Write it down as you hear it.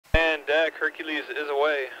deck, Hercules is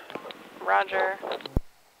away. Roger.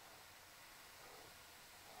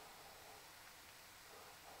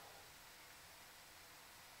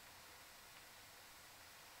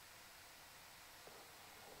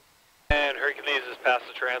 And Hercules is past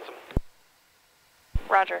the transom.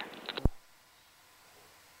 Roger.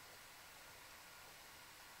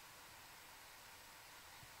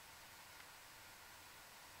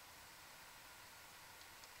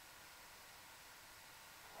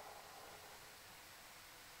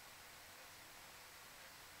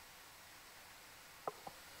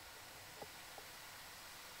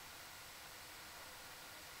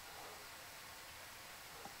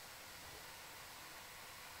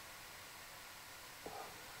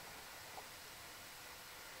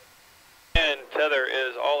 And tether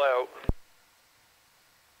is all out.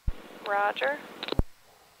 Roger.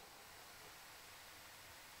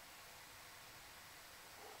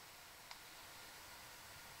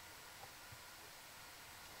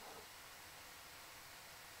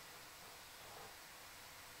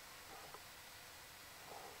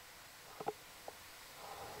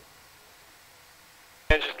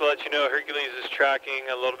 And just to let you know, Hercules is tracking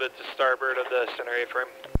a little bit to starboard of the center A-frame.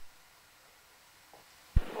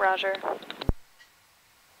 Roger.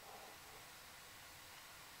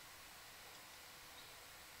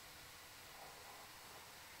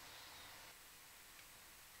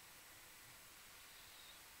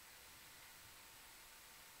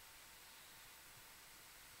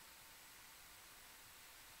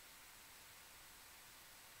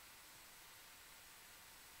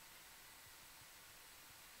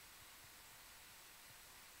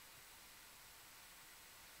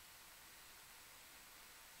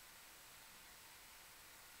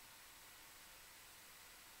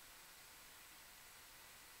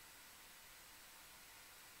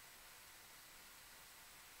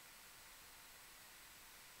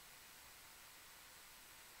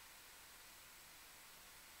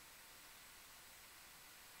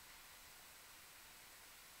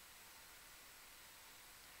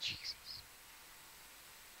 Jesus.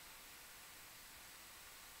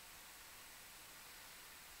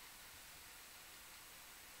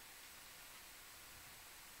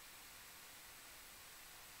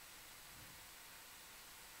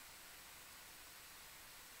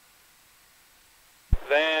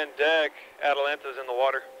 Van deck, Atalanta's in the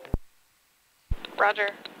water. Roger.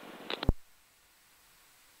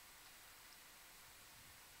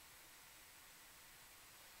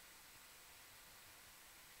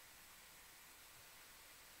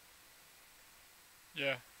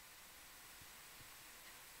 Yeah.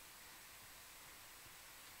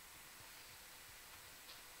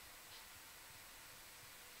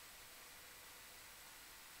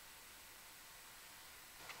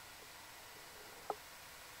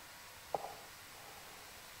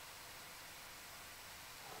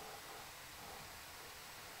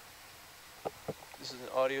 This is an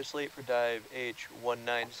audio slate for dive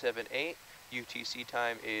H1978. UTC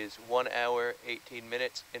time is 1 hour, 18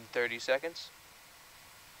 minutes, and 30 seconds.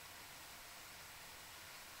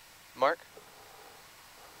 Mark?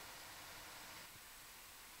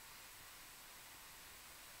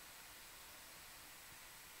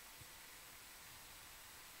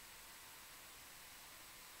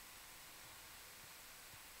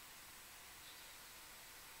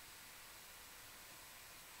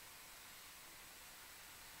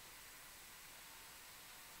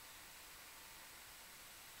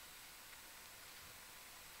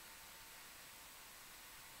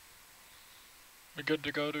 We good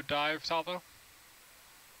to go to dive, Salvo?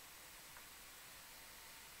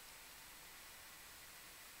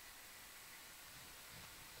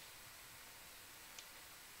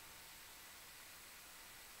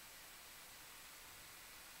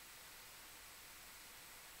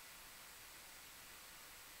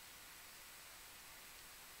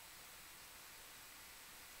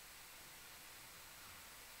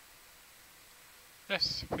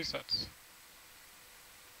 Yes, presets.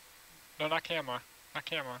 No, not camera. Not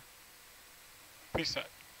camera. Preset.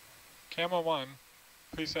 Camera 1.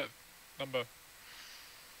 Preset number.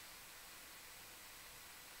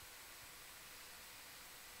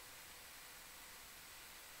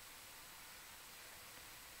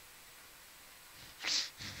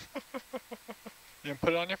 You can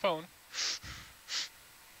put it on your phone.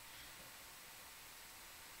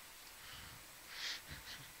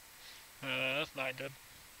 That's not good.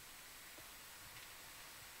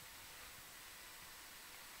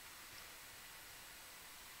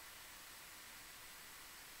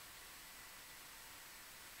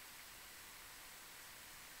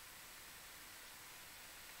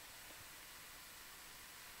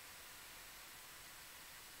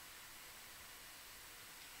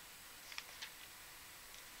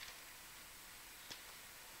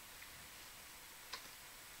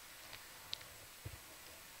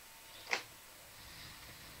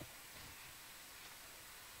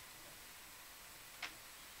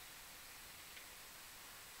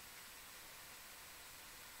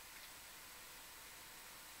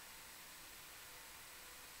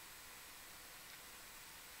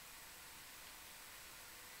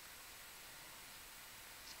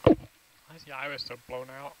 Why is the iris so blown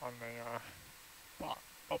out on the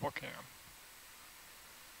bubble cam?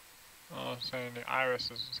 Oh, I'm saying the iris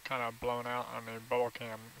is kind of blown out on the bubble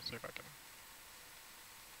cam. Let's see if I can.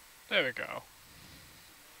 There we go.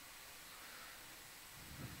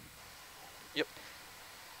 Yep.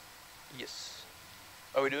 Yes.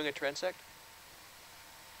 Are we doing a transect?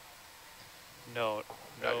 No,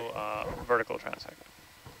 vertical transect.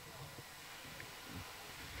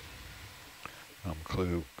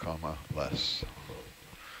 Clue, comma, less.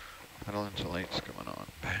 Atalantas lights coming on.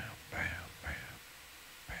 Bam, bam, bam,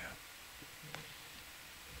 bam.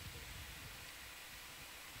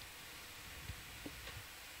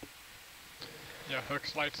 Yeah,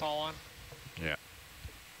 Hook's lights all on. Yeah.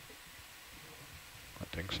 I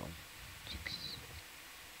think so.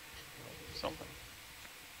 Something.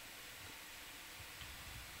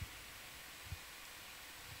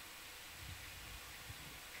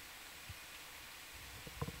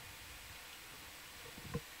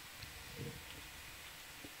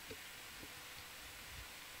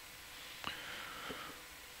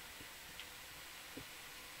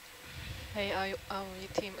 Hey,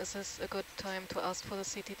 ROV team, is this a good time to ask for the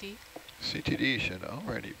CTD? CTD should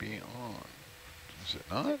already be on. Is it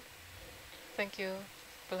not? Thank you.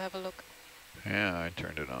 We'll have a look. Yeah, I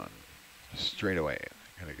turned it on straight away.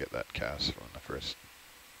 Gotta get that cast from the first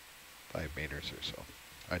 5 meters or so.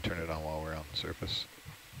 I turned it on while we're on the surface.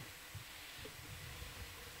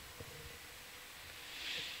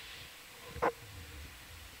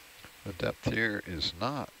 The depth here is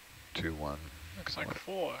not 2-1. Looks like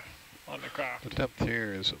 4 on the craft. The depth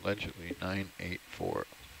here is allegedly 984.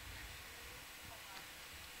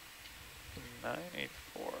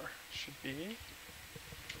 984 should be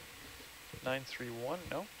 931.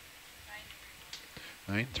 No.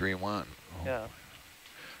 931. Oh, Yeah.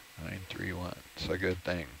 931. It's a good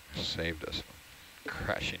thing. Saved us from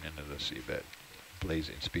crashing into the seabed.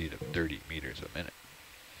 Blazing speed of 30 meters a minute.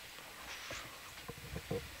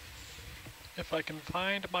 If I can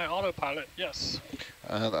find my autopilot, yes.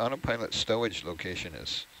 The autopilot stowage location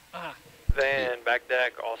is... Ah, Van, back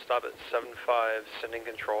deck, all stop at 7-5, sending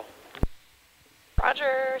control.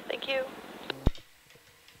 Roger, thank you.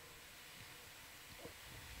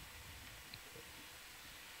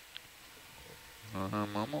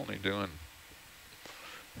 I'm only doing...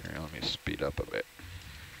 Here, let me speed up a bit.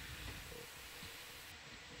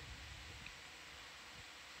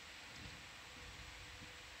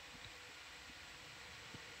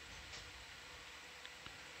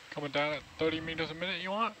 coming down at 30 meters a minute,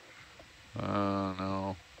 you want?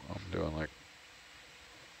 No, I'm doing like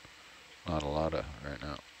not a lot of right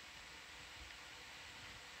now.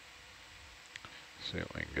 See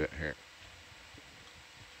what we can get here.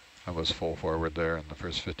 I was full forward there in the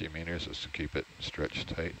first 50 meters just to keep it stretched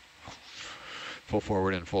tight. Full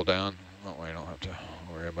forward and full down. That way I don't have to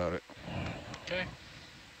worry about it. Okay.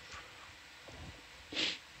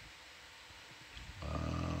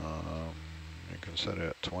 You can set it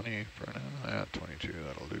at 20 for now. Yeah, 22,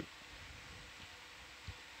 that'll do.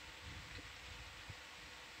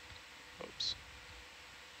 Oops.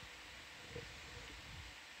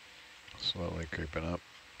 Slowly creeping up,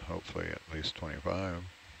 hopefully at least 25.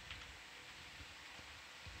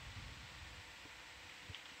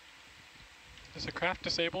 Is the craft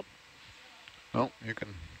disabled? No, you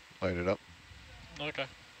can light it up. Okay.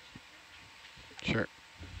 Sure.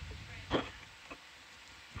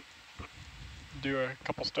 Do a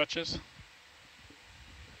couple stretches.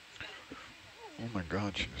 Oh my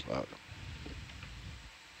God, she's loud.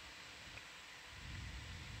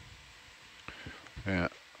 Yeah,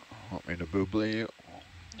 want me to boobly you?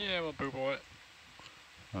 Yeah, we'll booble it.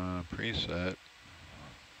 Preset.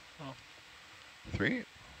 Oh. 3.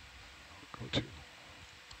 Go 2.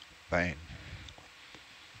 Bang.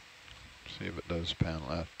 See if it does pan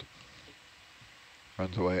left.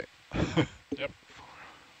 Runs away. Yep.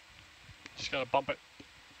 Just gotta bump it.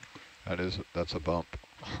 That's a bump.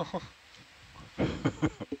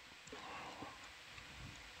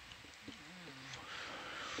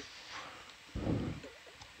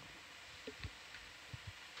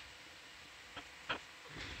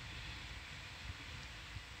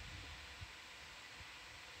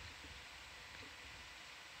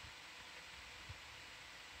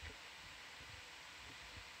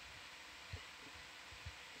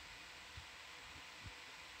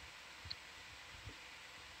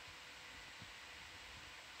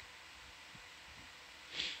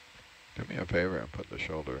 Do me a favor and put the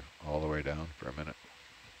shoulder all the way down for a minute.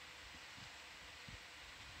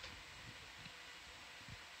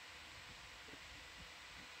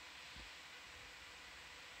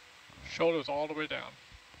 Shoulders all the way down.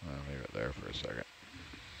 I'll leave it there for a second.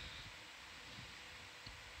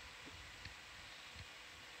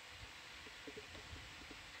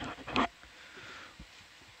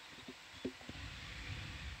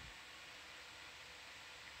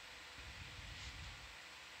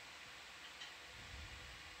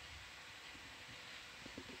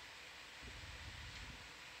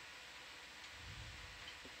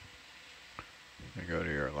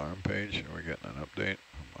 page? Are we getting an update?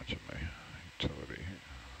 How much of my utility here?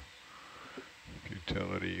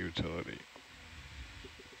 Utility.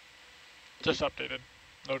 Just updated.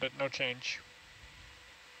 Loaded, no change.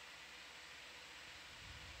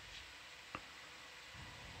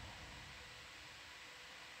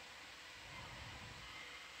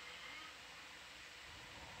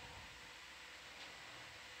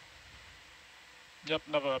 Yep,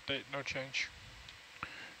 another update, no change.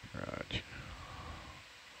 Roger.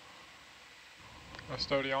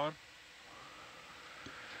 Custodian on.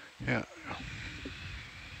 Yeah.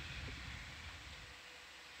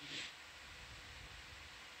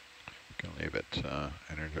 Can leave it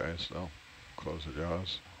energized though. Close the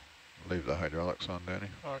jaws. Leave the hydraulics on, Danny.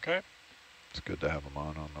 Okay. It's good to have them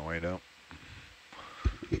on the way down.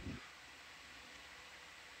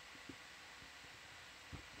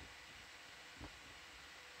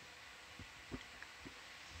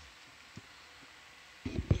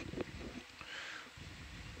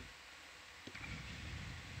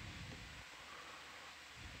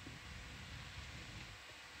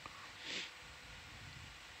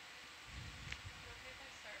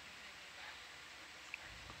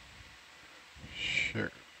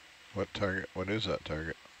 Sure. What target? What is that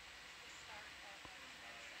target?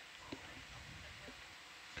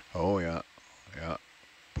 Oh yeah, yeah.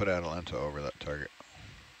 Put Atalanta over that target,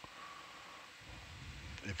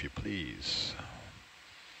 if you please.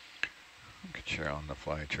 Look at your on the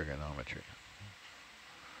fly trigonometry.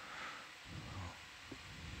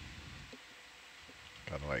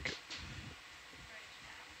 Gotta like it.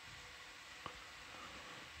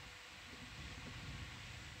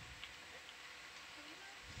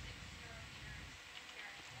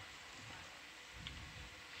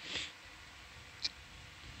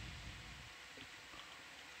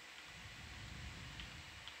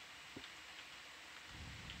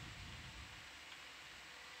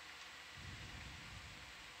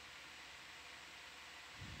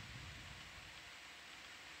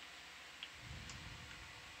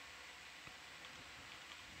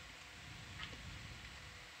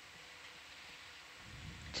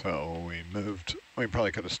 So we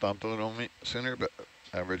probably could have stopped a little sooner, but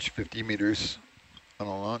average 50 meters on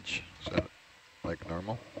a launch, so like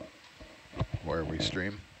normal, where we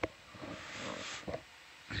stream.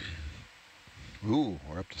 Ooh,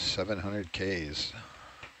 we're up to 700 Ks.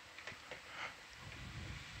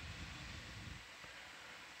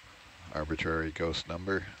 Arbitrary ghost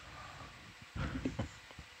number. I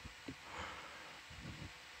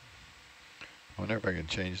wonder if I can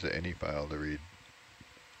change the any file to read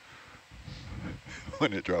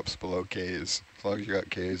when it drops below Ks. As long as you got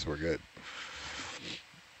Ks, we're good.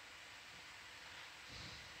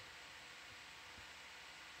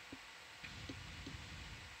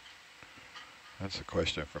 That's a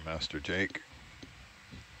question for Master Jake.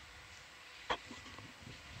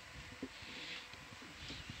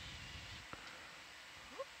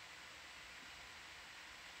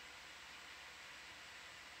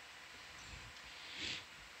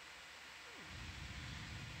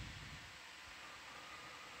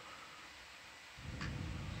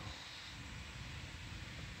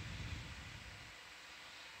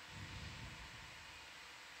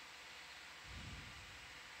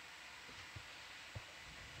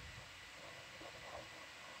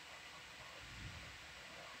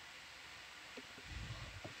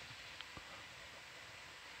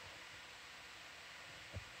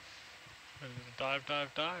 Dive,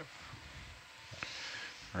 dive, dive.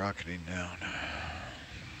 Rocketing down.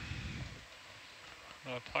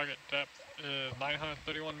 Target depth is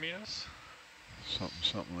 931 meters.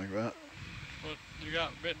 Something like that. What you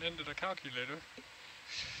got written into the calculator?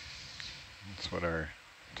 That's what our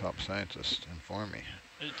top scientist informed me.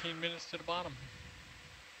 18 minutes to the bottom.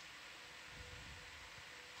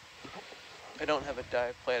 I don't have a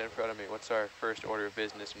dive plan in front of me. What's our first order of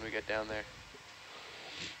business when we get down there?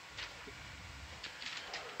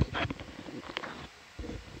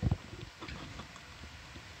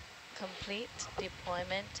 Complete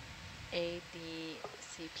deployment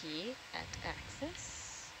ADCP at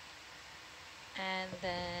axis. And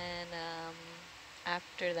then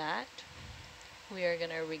after that, we are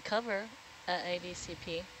going to recover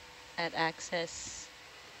ADCP at axis.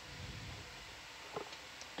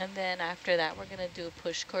 And then after that, we're going to do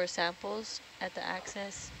push core samples at the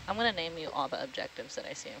axis. I'm going to name you all the objectives that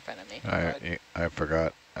I see in front of me. I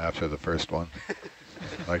forgot after the first one.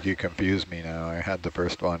 Like you confused me now. I had the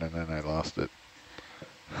first one and then I lost it.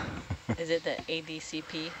 Is it the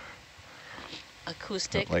ADCP?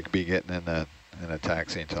 Acoustic? I'd like be getting in a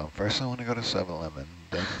taxi and tell them, first I want to go to 7-Eleven,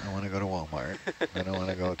 then I want to go to Walmart, then I want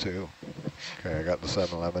to go to... Okay, I got the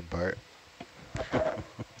 7-Eleven part.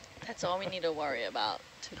 That's all we need to worry about,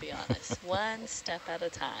 to be honest. One step at a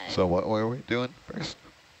time. So what were we doing first?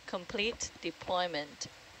 Complete deployment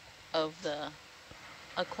of the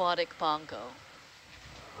aquatic bongo,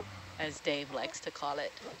 as Dave likes to call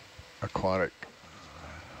it. Aquatic.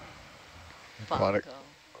 Aquatic. Bongo.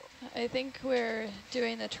 I think we're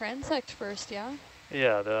doing the transect first, yeah?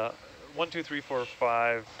 Yeah, the 1, 2, 3, 4,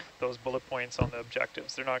 5, those bullet points on the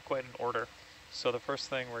objectives, they're not quite in order. So the first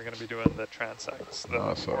thing we're going to be doing the transects, the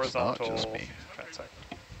Oh, so it's not horizontal just me. transect.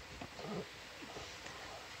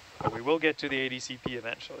 But we will get to the ADCP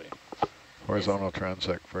eventually. Horizontal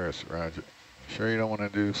transect first, roger. Sure you don't want to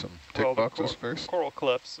do some tick Well, the boxes first? Coral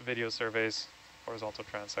cliffs, video surveys, horizontal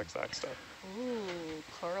transects, that stuff. Ooh,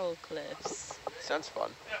 coral cliffs. Sounds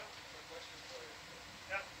fun.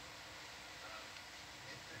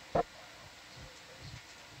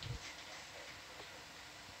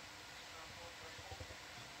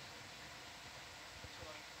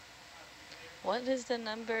 What is the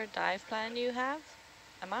number dive plan you have?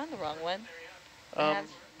 Am I on the wrong one? I have,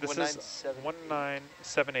 This is 1978.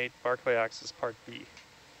 1978 Barclay Axis Part B.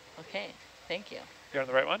 okay, thank you. You're on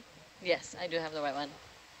the right one? Yes, I do have the right one.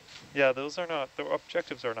 Yeah, those are not, the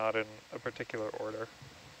objectives are not in a particular order.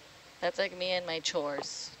 That's like me and my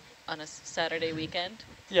chores on a Saturday weekend.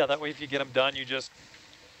 Yeah, that way if you get them done, you just,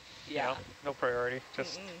 Yeah. you know, no priority.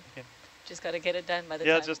 Just, Mm-mm. Just got to get it done by the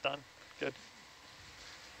yeah, time. it's just done. Good.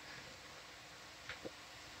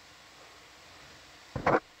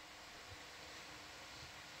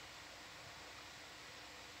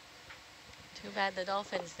 Too bad the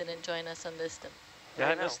dolphins didn't join us on this. Yeah,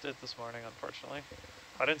 I know. missed it this morning, unfortunately.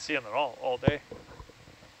 I didn't see them at all day.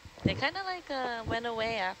 They kind of like went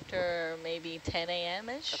away after maybe 10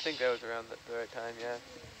 a.m.-ish. I think that was around the right time, yeah.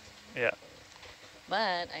 Yeah.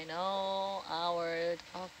 But I know our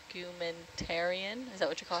documentarian, is that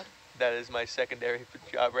what you're called? That is my secondary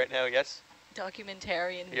job right now, yes.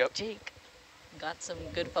 Documentarian Yep. Jake got some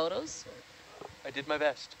good photos. I did my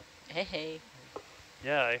best. Hey, hey.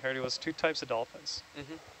 Yeah, I heard it was 2 types of dolphins,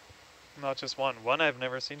 Mm-hmm. not just one. One I've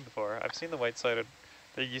never seen before. I've seen the white-sided,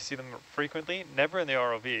 that you see them frequently, never in the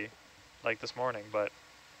ROV, like this morning, but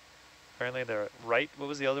apparently they're right, what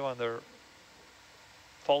was the other one? The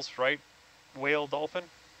false right whale dolphin?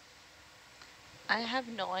 I have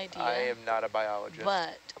no idea. I am not a biologist.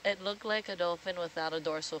 But it looked like a dolphin without a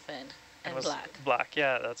dorsal fin and was black. Black,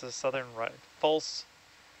 yeah, that's a southern right, false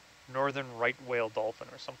northern right whale dolphin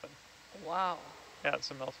or something. Wow. Yeah,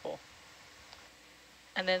 it's a mouthful.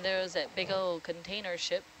 And then there was that big old container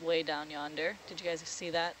ship way down yonder. Did you guys see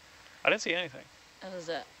that? I didn't see anything. It was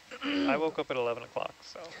a I woke up at 11 o'clock,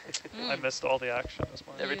 so I missed all the action this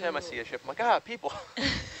morning. Every time I see a ship, I'm like, ah, people.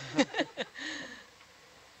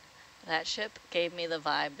 that ship gave me the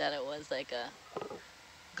vibe that it was like a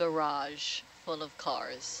garage full of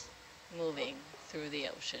cars moving through the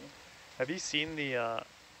ocean. Have you seen the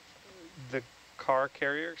car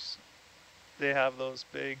carriers? They have those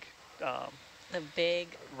big The big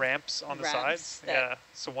ramps on the ramps sides. that- Yeah.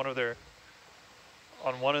 So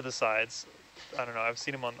on one of the sides, I don't know. I've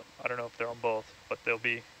seen them on. I don't know if they're on both, but they'll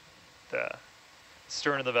be the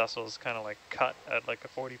stern of the vessel is kind of like cut at like a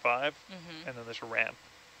 45, and then this ramp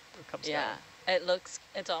that comes Yeah, down.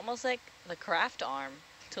 it's almost like the craft arm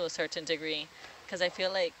to a certain degree, because I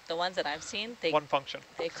feel like the ones that I've seen, One function.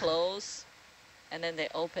 they close and then they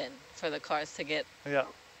open for the cars to get Yeah.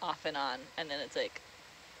 off and on, and then it's like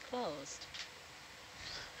closed.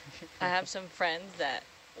 I have some friends that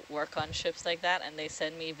work on ships like that, and they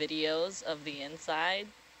send me videos of the inside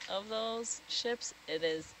of those ships. It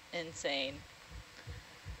is insane.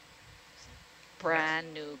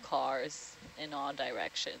 Brand new cars in all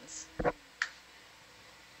directions.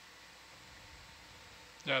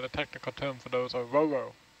 Yeah, the technical term for those are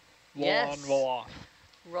RORO. Roll Yes. on, roll off.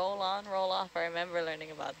 Roll on, roll off. I remember learning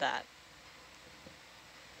about that.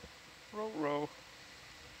 Row.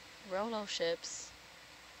 Rolo ships.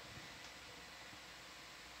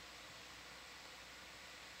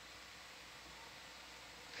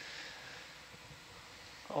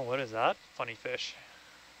 Oh, what is that? Funny fish.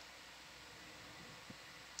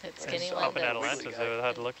 That It's skinny up one. in that- Atalantas, it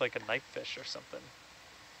had to look like a knife fish or something.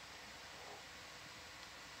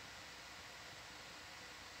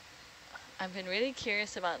 I've been really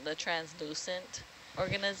curious about the translucent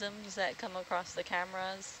organisms that come across the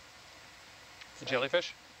cameras. The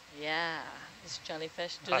jellyfish? Yeah, this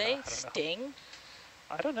jellyfish. Do I they don't know. sting?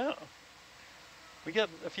 I don't know. We get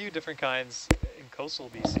a few different kinds in coastal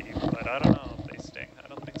BC, but I don't know if they sting. I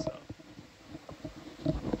don't think so.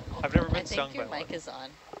 I've never I been stung think your by mic one. is on.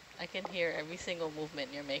 I can hear every single movement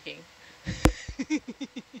you're making.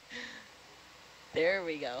 There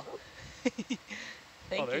we go.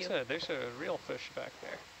 Thank you. There's a real fish back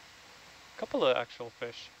there. A couple of actual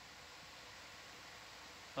fish.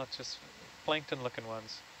 Not just plankton looking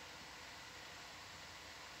ones.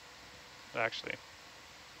 Actually,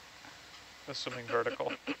 they're swimming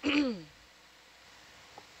vertical.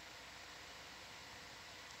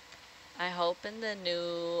 I hope in the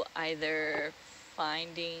new either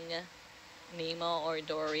Finding Nemo or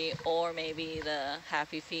Dory or maybe the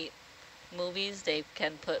Happy Feet movies, they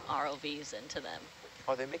can put ROVs into them.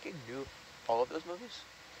 Are they making all of those movies?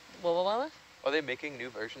 What? Are they making new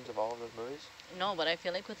versions of all of those movies? No, but I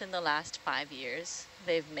feel like within the last 5 years,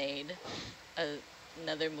 they've made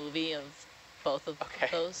another movie of both of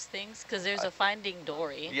those things. Because there's a Finding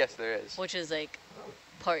Dory. Yes, there is. Which is like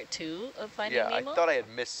part 2 of Finding Nemo. Yeah, I thought I had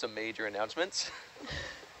missed some major announcements.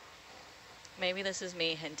 Maybe this is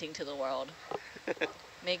me hinting to the world.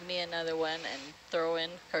 Make me another one and throw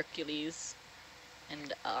in Hercules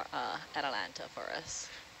and Atalanta for us.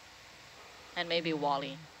 And maybe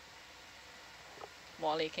Wally.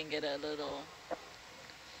 Wally can get a little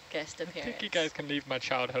guest appearance. I think you guys can leave my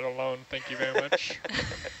childhood alone. Thank you very much.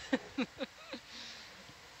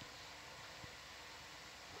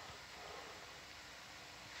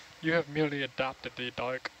 You have merely adopted the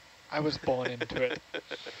dark. I was born into it.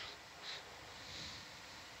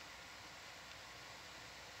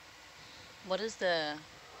 What is the...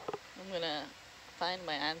 I'm going to find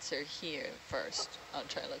my answer here first. I'll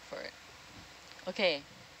try to look for it. Okay.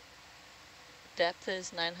 Depth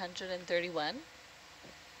is 931.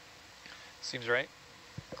 Seems right.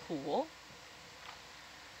 Cool.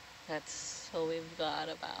 That's... So we've got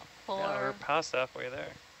about 4... Yeah, we're past halfway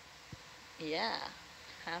there. Yeah.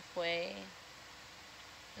 Halfway.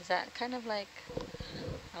 Is that kind of like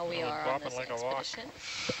how we are on this expedition?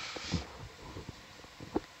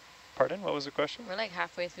 Pardon? What was the question? We're like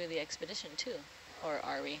halfway through the expedition too, or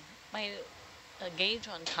are we? My gauge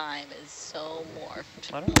on time is so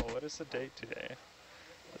morphed. I don't know. What is the date today?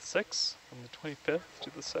 The 6th? From the 25th to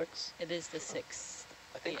the 6th? It is the 6th.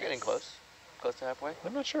 I think we're getting close. Close to halfway.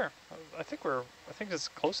 I'm not sure. I think it's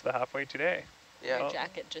close to the halfway today. Yeah. My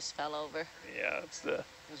jacket just fell over. Yeah, it's the...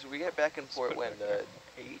 So we get back in port when, the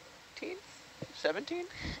 18th? 17th?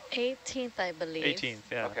 18th, I believe. 18th,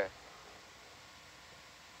 yeah. Okay.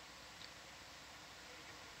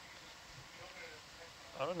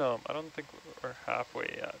 I don't know. I don't think we're halfway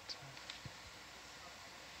yet.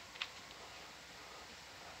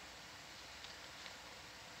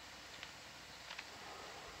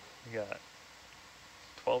 We got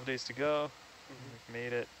 12 days to go. We've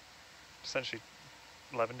made it essentially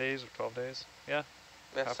 11 days or 12 days. Yeah.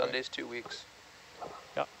 Yeah, halfway. Sunday's 2 weeks.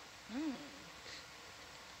 Yeah. Mm.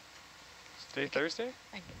 Is today Thursday?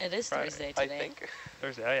 It is Friday. Thursday today. I think.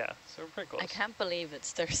 Thursday, oh yeah. So we're pretty close. I can't believe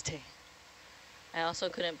it's Thursday. I also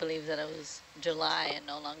couldn't believe that it was July and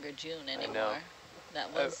no longer June anymore. I know.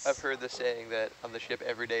 That was... I've heard the saying that on the ship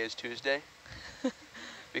every day is Tuesday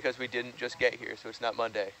because we didn't just get here, so it's not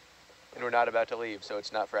Monday. And we're not about to leave, so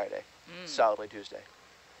it's not Friday. Solidly Tuesday.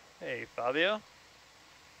 Hey, Fabio.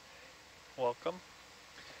 Welcome.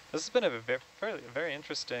 This has been a very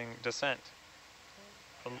interesting descent.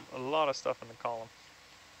 A lot of stuff in the column.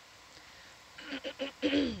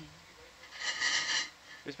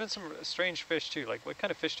 There's been some strange fish too. Like, what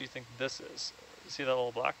kind of fish do you think this is? See that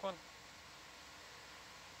little black one?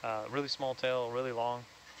 Really small tail, really long,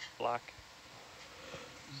 black.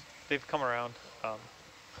 They've come around.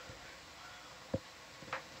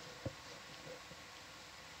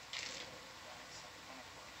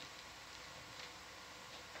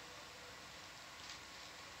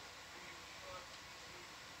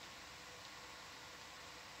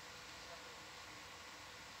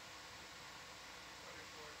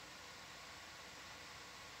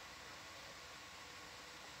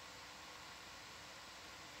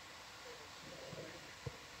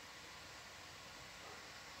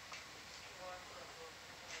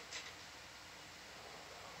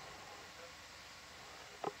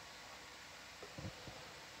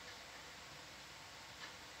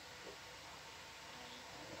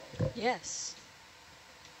 Yes.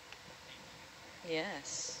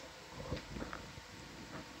 Yes.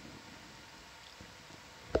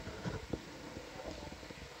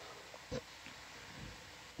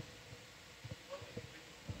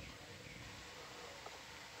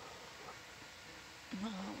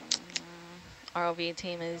 ROV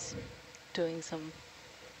team is doing some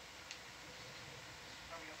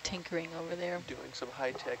tinkering over there. Doing some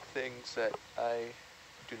high-tech things that I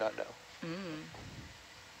do not know. Mm.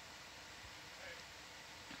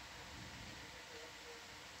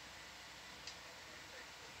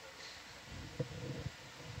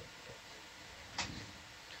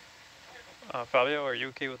 Fabio, are you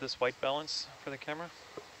okay with this white balance for the camera?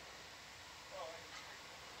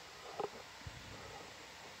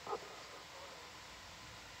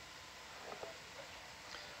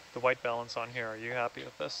 The white balance on here, are you happy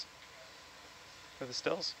with this? For the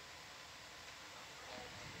stills?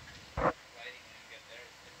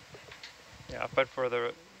 Yeah, but for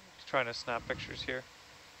the trying to snap pictures here.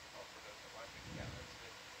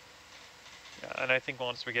 Yeah, and I think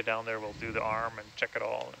once we get down there, we'll do the arm and check it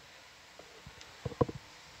all.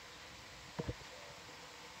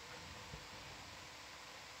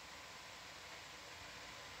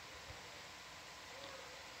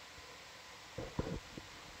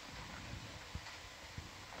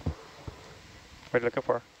 What are you looking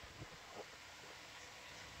for?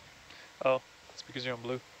 Oh, it's because you're on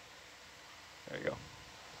blue. There you go.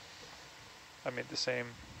 I made the same.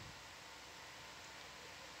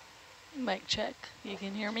 Mic check. You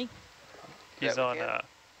can hear me? He's Yeah, on. we can.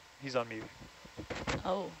 He's on mute.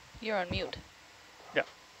 Oh, you're on mute. Yeah.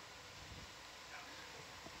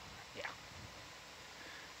 Yeah.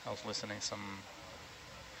 I was listening some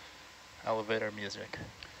elevator music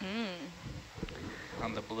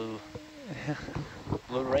on the blue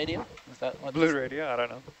radio. Is that what? Blue radio. I don't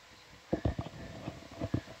know.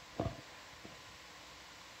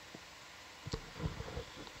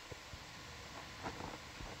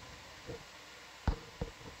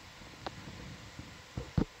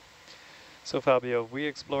 So Fabio, we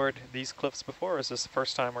explored these cliffs before, or is this the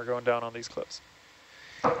first time we're going down on these cliffs?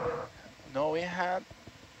 No, we had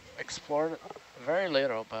explored very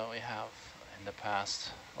little, but we have in the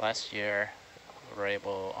past. Last year, we were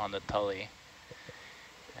able on the Tully,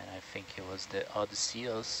 and I think it was the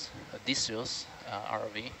Odysseus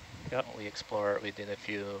ROV. Yep. We explored, we did a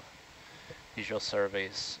few visual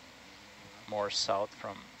surveys more south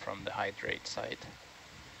from the hydrate site.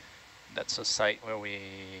 That's a site where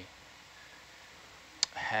we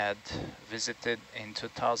had visited in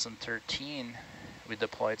 2013. We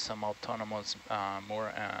deployed some autonomous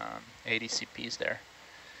more ADCPs there.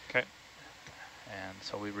 Okay. And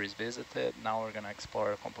so we revisited. Now we're going to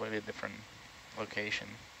explore a completely different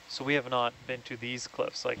location. So we have not been to these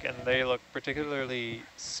cliffs, and they look particularly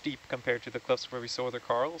steep compared to the cliffs where we saw the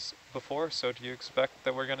corals before. So do you expect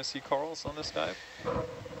that we're going to see corals on this dive?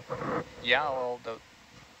 Yeah, well,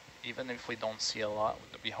 even if we don't see a lot,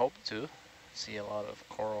 we hope to see a lot of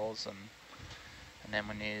corals and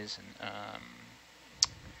anemones and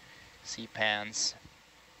sea pans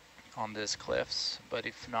on these cliffs. But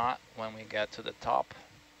if not, when we get to the top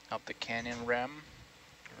of the canyon rim,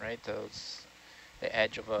 right, the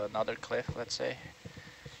edge of another cliff, let's say,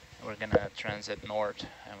 we're gonna transit north,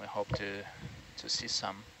 and we hope to see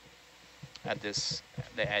some at the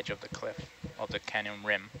edge of the cliff of the canyon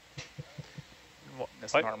rim.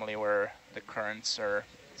 That's normally where the currents are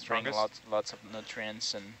bringing lots of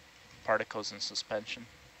nutrients and particles in suspension.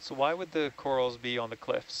 So why would the corals be on the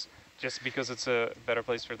cliffs? Just because it's a better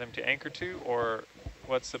place for them to anchor to, or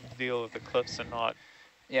what's the deal with the cliffs and not?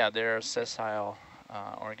 Yeah, they're sessile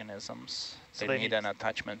organisms. So they need an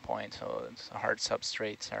attachment point, so hard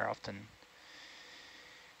substrates are often.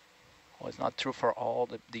 Well, it's not true for all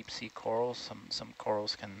the deep sea corals. Some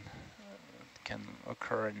corals can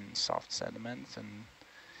occur in soft sediment,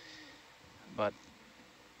 but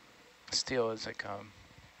still, it's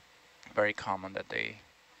very common that they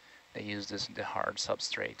use the hard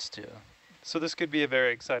substrates too. So this could be a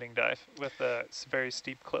very exciting dive with the very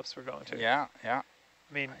steep cliffs we're going to. Yeah, yeah.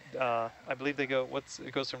 I mean, I believe it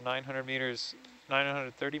goes from 900 meters,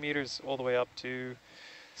 930 meters all the way up to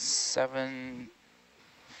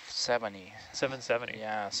 770. 770.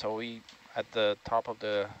 Yeah, so we at the top of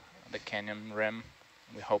the canyon rim,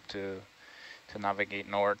 we hope to navigate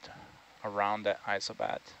north around that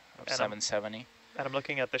isobat of 770. And I'm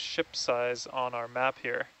looking at the ship size on our map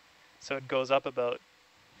here. So it goes up about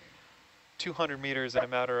 200 meters in a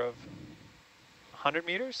matter of 100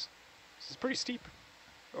 meters? This is pretty steep.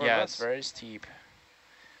 Yeah, less. It's very steep.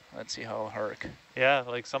 Let's see how Herc. Yeah,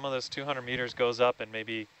 some of this 200 meters goes up and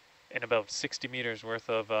maybe in about 60 meters worth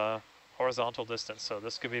of horizontal distance. So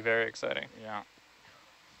this could be very exciting. Yeah.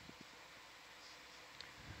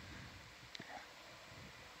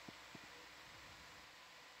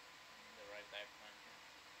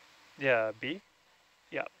 Yeah, B?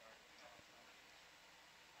 Yeah.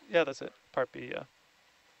 Yeah, that's it. Part B, yeah.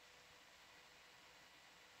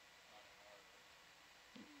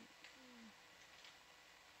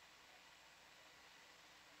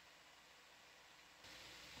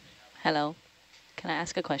 Hello. Can I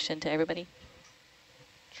ask a question to everybody?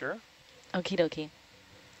 Sure. Okie dokie.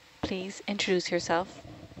 Please introduce yourself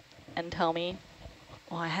and tell me.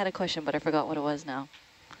 Well, I had a question, but I forgot what it was now.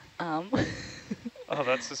 Oh,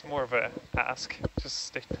 that's just more of a ask, just a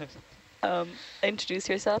statement. Introduce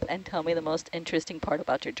yourself and tell me the most interesting part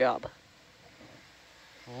about your job.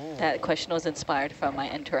 Ooh. That question was inspired from my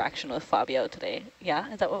interaction with Fabio today.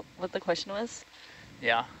 Yeah, is that what the question was?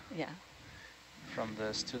 Yeah, Yeah. from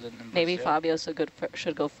the student in Maybe Brazil. Fabio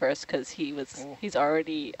should go first because he's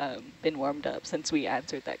already been warmed up since we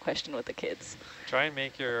answered that question with the kids. Try and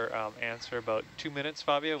make your answer about 2 minutes,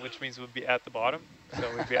 Fabio, which means we'll be at the bottom, so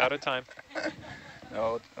we'd be out of time.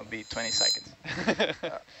 No, it'll be 20 seconds.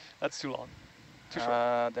 That's too long. Too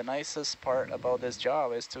short. The nicest part about this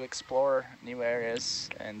job is to explore new areas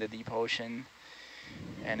in the deep ocean,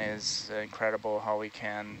 and it's incredible how we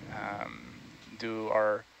can do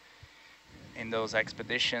in those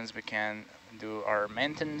expeditions, we can do our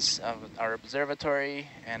maintenance of our observatory,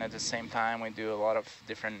 and at the same time we do a lot of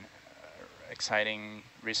different exciting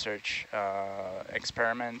research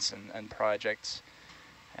experiments and projects.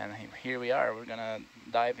 And here we are, we're gonna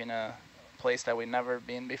dive in a place that we've never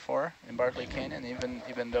been before in Barkley Canyon,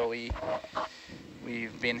 even though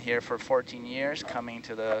we've been here for 14 years, coming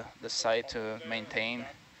to the site to maintain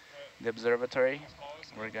the observatory.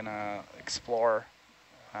 We're gonna explore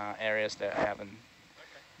areas that haven't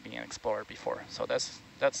been explored before. So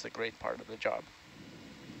that's the great part of the job.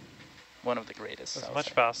 One of the greatest. It's I'll much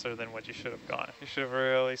say. faster than what you should have gone. You should have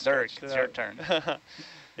really Dirk, stretched it it's your out. turn.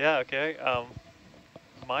 Yeah, okay.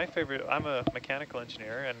 My favorite, I'm a mechanical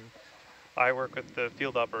engineer and I work with the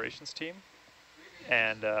field operations team.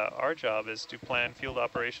 And our job is to plan field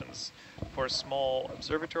operations for small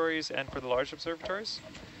observatories and for the large observatories.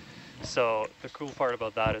 So the cool part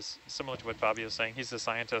about that is similar to what Fabio's saying. He's a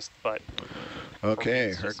scientist, but Okay,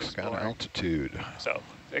 it's just Herc's got exploring. altitude. So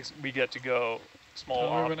we get to go small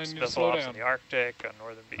Tell me when I ops, need to vessel slow ops down. in the Arctic, on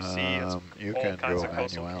northern BC, and You all can kinds go of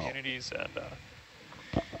coastal manual. communities.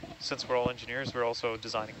 And since we're all engineers, we're also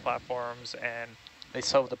designing platforms and They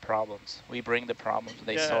solve the problems. We bring the problems.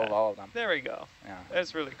 They Yeah. solve all of them. there we go. Yeah.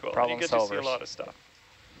 That's really cool. Problem You get to see a solvers. lot of stuff.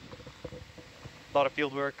 A lot of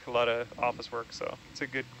field work, a lot of office work, so it's a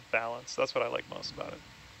good balance. That's what I like most about it.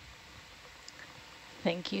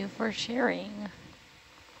 Thank you for sharing.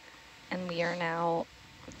 And we are now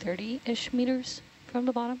 30-ish meters from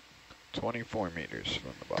the bottom. 24 meters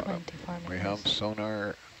from the bottom. 24 meters. We have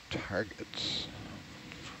sonar targets.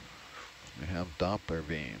 We have Doppler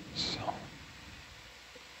beams.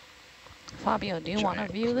 Fabio, do you want to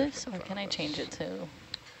Giant view cliff this, in or front can of I us. change it to?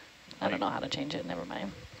 I don't know how to change it. Never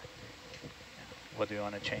mind. What do you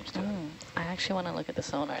want to change to? I actually want to look at the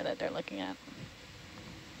sonar that they're looking at.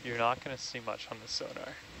 You're not going to see much on the sonar.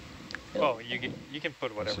 Oh, you can put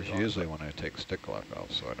This whatever is you want. usually when I take stick lock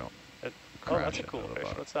off, so I don't. Oh, that's a crash cool into the fish.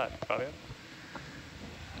 bottom. What's that, Fabio?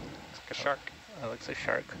 It's like a shark. It looks like a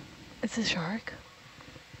shark. It's a shark.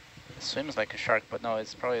 It swims like a shark, but no,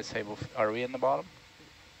 it's probably a sable. Are we in the bottom?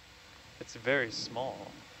 It's very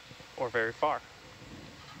small, or very far.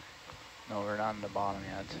 No, we're not in the bottom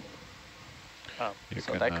yet. Oh, You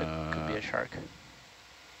So can that could be a shark.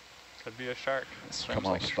 could be a shark. It swims come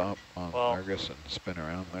on, like a shark. stop on Well- Argus and spin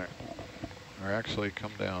around there. Or actually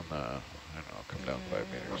come down, I don't know, come down 5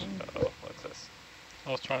 meters. Uh-oh, what's this?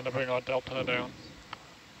 I was trying to bring our delta down.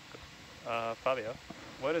 Fabio,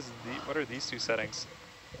 what are these two settings?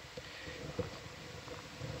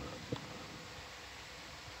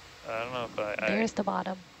 I don't know if There's the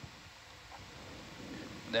bottom.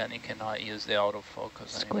 Then you cannot use the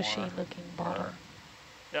autofocus Squishy anymore. looking bottom.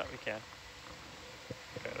 Yeah, we can.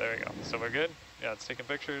 Okay, there we go. So we're good? Yeah, it's taking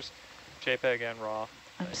pictures, JPEG and RAW.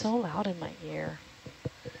 I'm Nice. so loud in my ear.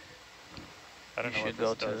 I don't You know should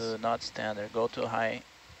what go this does. to not standard, go to high.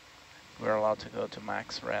 We're allowed to go to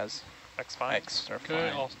max res, X fine? X or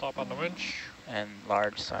Okay, fine, I'll stop on the winch. and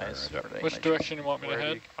large size Alright, for the Which English. direction you want me to Where do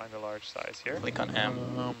head? you find the large size here? Click on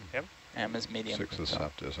M. M is medium. 6 is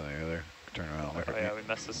left, isn't it? Either. Turn around, look Oh at yeah, me. we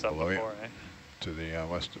messed this up Below you. before, eh? To the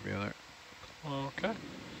west of you there. Okay.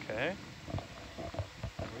 Okay. We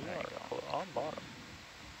There you are on bottom.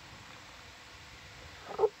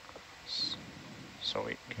 So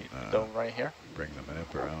we Uh, go right here. Bring the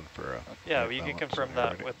minute around for a Yeah, right we can balance confirm when that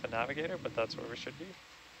you're ready. with the navigator, but that's where we should be.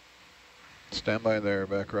 Stand by there,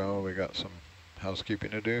 back row. We got some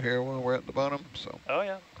housekeeping to do here while we're at the bottom, so Oh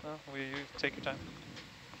yeah, no, you take your time.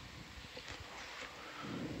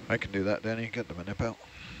 I can do that, Danny. Get the minute out.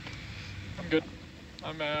 I'm good.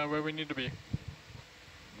 I'm where we need to be.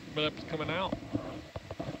 Minup's coming out.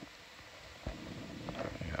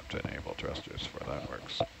 You have to enable thrusters for that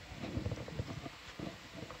works.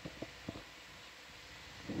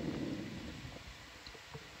 Can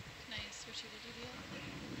I switch you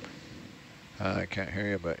to DVL? I can't hear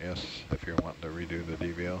you, but yes, if you're wanting to redo the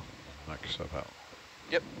DVL, knock yourself out.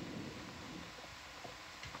 Yep.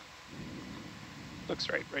 Looks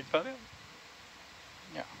right, Fabio?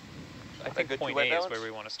 Yeah. I think good point two-way A is balance? where we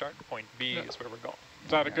want to start. Point B Yeah. is where we're going.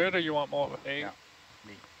 Is that a Yeah. good, or you want more? A. Yeah.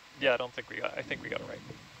 Yeah, I don't think we got. I think we got it right.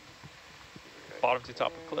 Bottom to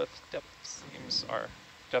top of cliff. Depth seems our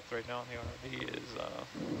depth right now on the ROV is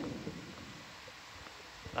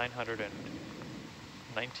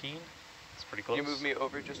 919. It's pretty close. Can you move me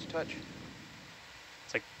over just a touch?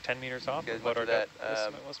 It's like 10 meters off Get of as what much our of that depth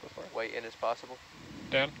estimate was before. white in as possible.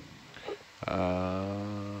 Dan?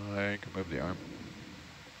 I can move the arm.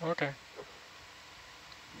 Okay.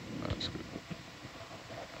 That's good.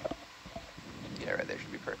 Yeah, right there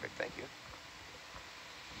should be perfect. Thank you.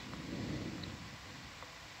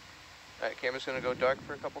 All right, camera's gonna go dark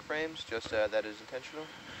for a couple frames. Just that is intentional.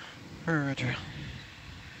 Roger.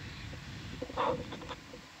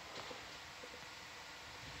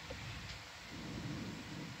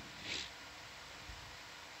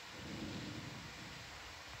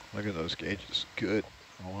 Look at those gauges. Good.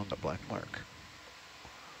 All on the black mark.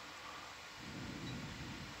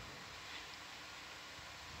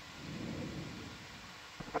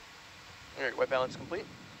 All right, white balance complete.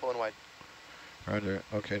 Full and wide. Roger.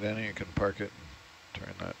 Okay, Danny, you can park it and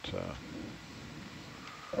turn that. Turn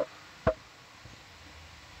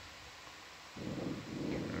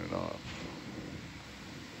it off.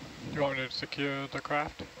 You want me to secure the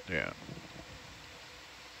craft? Yeah.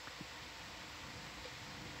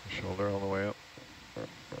 Shoulder all the way up. I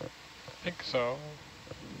think so.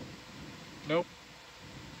 Nope.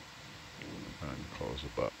 And close the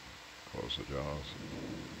butt. Close the jaws.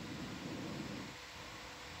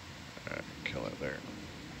 And kill it there.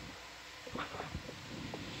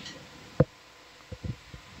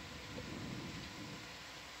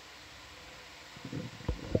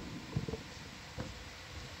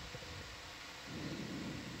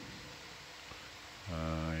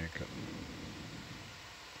 You can.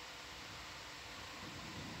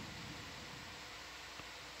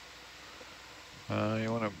 You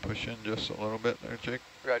want to push in just a little bit there, Jake?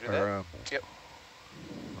 Roger that. Or, Yep.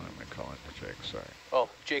 what am I calling you, Jake? Sorry. Oh,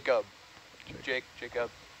 Jacob. Jake. Jacob.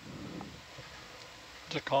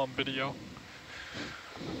 Just call him video.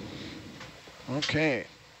 Okay.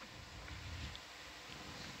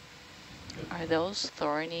 Are those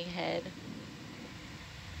thorny head?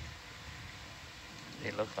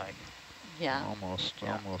 They look like. Yeah. Almost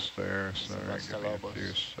Yeah. there. Sorry, give me a Sebastolobos.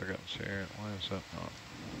 few seconds here. Why is that not?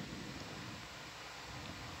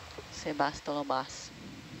 Sebastolobos.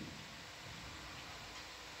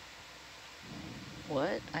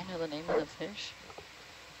 What? I know the name of the fish.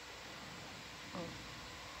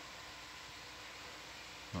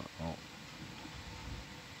 Uh-oh.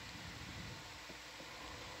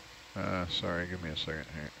 Sorry, give me a second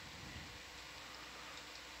here.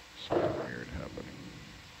 Something weird happening.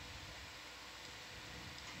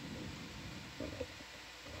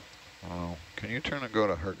 Oh, can you go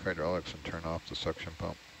to Herc Hydraulics and turn off the suction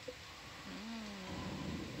pump?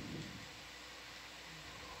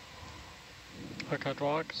 Hook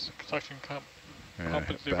hydraulics, suction cup. Yeah, Pump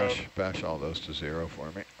at 0. bash all those to 0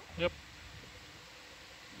 for me. Yep.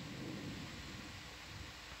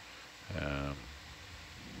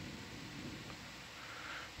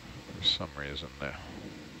 For some reason, the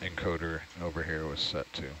encoder over here was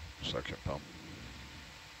set to suction pump.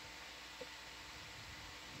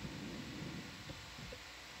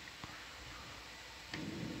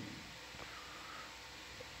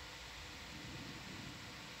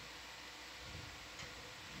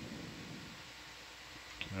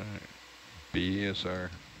 Okay. B is our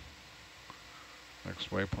next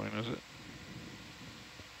waypoint, is it?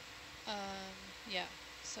 Yeah,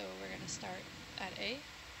 so we're going to start at A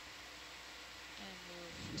and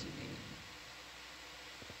move to B.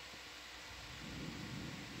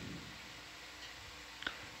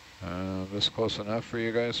 This close enough for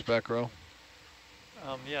you guys, back row?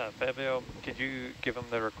 Yeah, Fabio, could you give them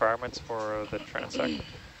the requirements for the transect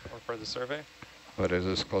or for the survey? But is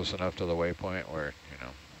this close enough to the waypoint where,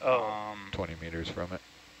 20 meters from it?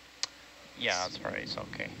 Yeah, that's right. It's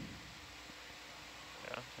okay.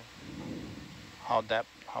 Yeah.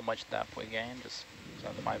 How much depth we gain? Just is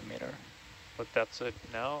that 5 meter? But that's it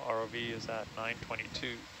now. ROV is at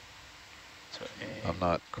 922. To I'm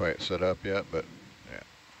not quite set up yet, but yeah.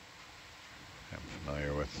 I'm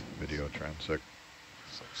familiar with video transect.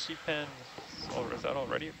 So C-pen, is that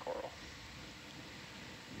already a coral?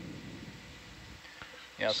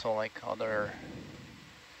 Yeah, so like other,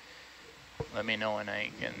 let me know and I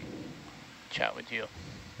can chat with you.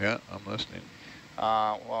 Yeah, I'm listening.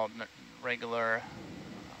 Well, regular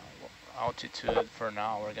altitude for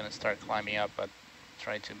now, we're gonna start climbing up, but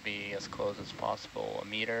try to be as close as possible, 1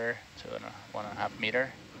 meter to 1.5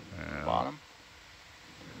 meter Yeah. bottom.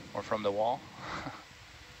 or from the wall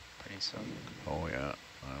pretty soon. Oh yeah,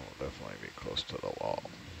 I will definitely be close to the wall.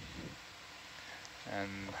 And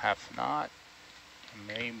half knot,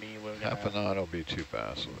 maybe we're gonna... Half a knot will be too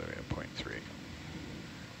fast, so maybe a 0.3.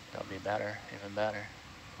 That'll be better, even better.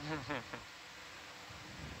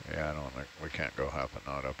 Yeah, I don't think, we can't go half a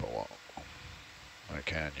knot up a wall. I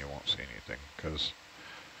can, you won't see anything, because,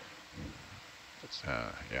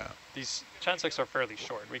 yeah. These transects are fairly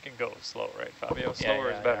short. We can go slow, right, Fabio? Yeah, Slower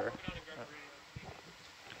yeah, is better.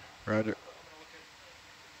 Roger.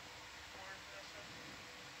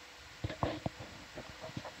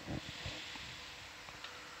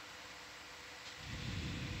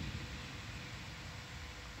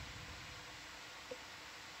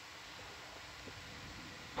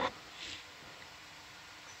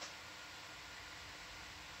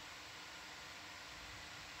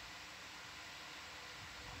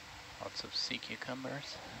 Lots of sea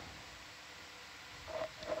cucumbers.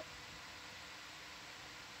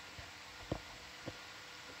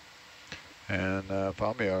 And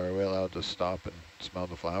Fabio, are we allowed to stop and smell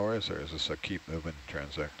the flowers, or is this a keep moving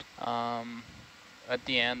transect? At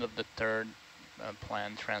the end of the third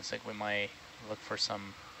planned transect, we might look for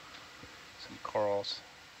some corals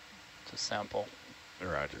to sample.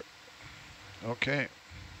 Roger. Okay.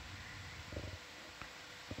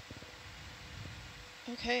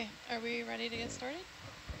 Okay, are we ready to get started?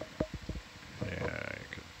 Yeah, you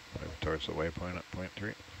can move towards the waypoint at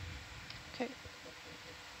 0.3. Okay.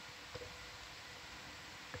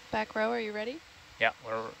 Back row, are you ready? Yeah,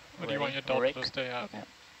 we're What ready. do you want your delta Rick? to stay at? Okay.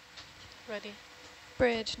 Ready.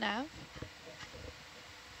 Bridge nav.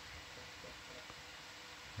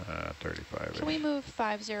 35. Can we move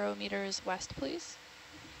 50 meters west, please?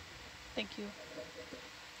 Thank you.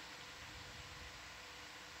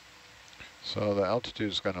 So the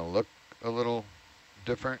altitude is going to look a little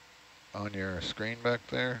different on your screen back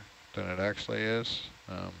there than it actually is.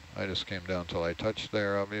 I just came down till I touched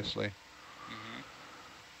there, obviously.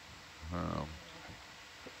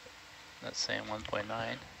 That's saying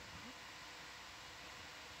 1.9.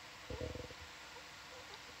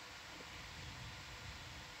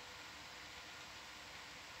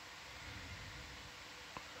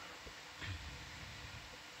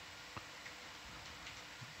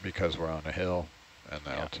 Because we're on a hill and the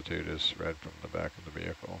Yeah. altitude is read from the back of the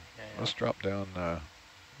vehicle. Yeah, yeah. Let's drop down,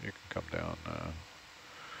 you can come down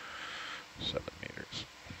 7 meters.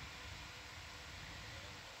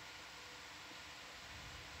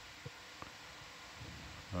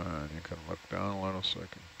 And you can look down a little so I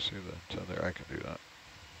can see the tether. I can do that.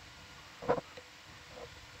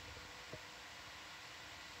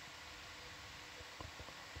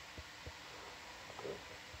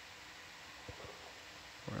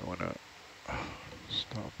 We want to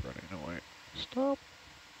stop running away. Stop.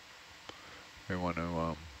 We want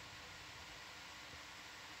to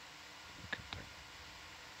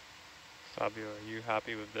Fabio, are you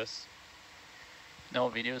happy with this? No,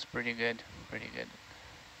 video is pretty good, pretty good.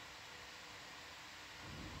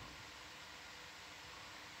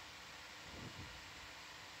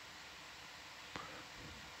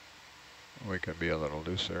 we can be a little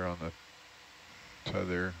looser on the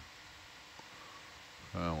tether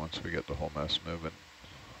once we get the whole mess moving.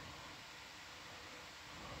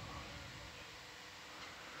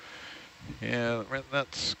 Yeah,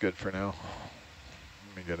 that's good for now.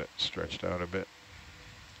 Let me get it stretched out a bit.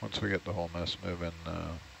 Once we get the whole mess moving,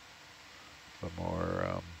 the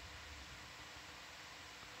more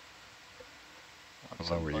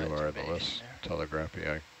the lower you are, the less telegraphy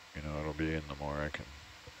it'll be in, the more I can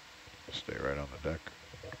stay right on the deck.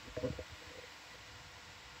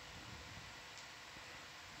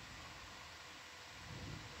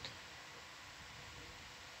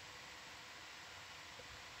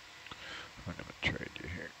 I'm going to trade you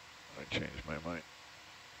here. I changed my mind.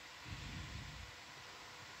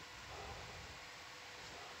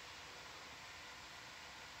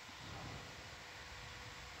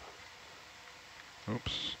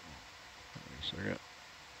 Oops. Wait a second.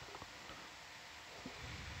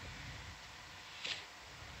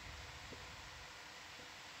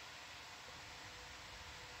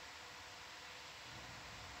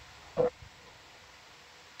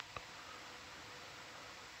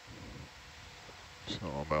 So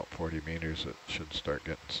about 40 meters, it should start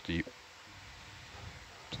getting steep.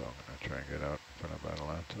 So I'm going to try and get out in front of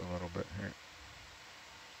Atalanta a little bit here.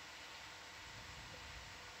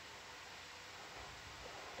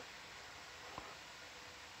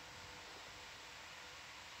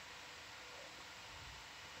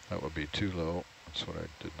 That would be too low. That's what I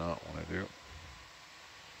did not want to do.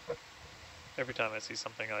 Every time I see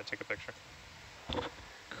something, I take a picture.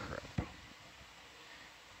 Crap.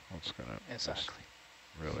 That's gonna just Exactly.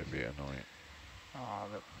 really be annoying. Oh,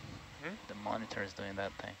 the monitor is doing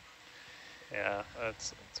that thing. Yeah,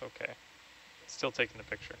 it's okay. Still taking the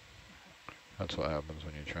picture. That's what happens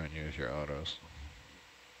when you try and use your autos.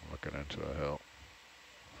 Looking into a hill.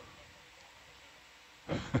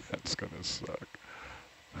 That's gonna suck.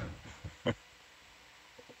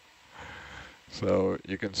 So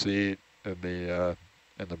you can see in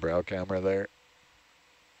the brow camera there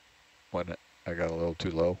when I got a little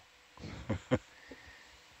too low.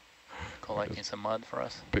 Collecting some mud for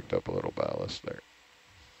us. Picked up a little ballast there.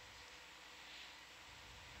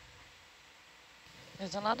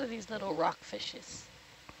 There's a lot of these little rock fishes.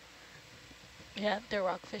 Yeah, they're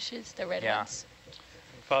rock fishes, the red Yeah. ones.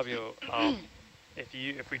 Fabio,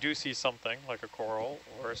 if we do see something like a coral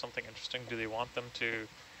or something interesting, do they want them to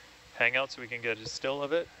hang out so we can get a still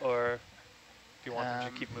of it, or do you want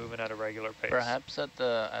them to keep moving at a regular pace? Perhaps at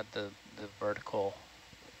the vertical.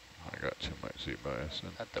 I got too much Z bias in.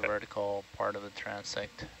 At the vertical part of the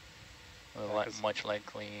transect, we're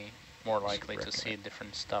more likely to see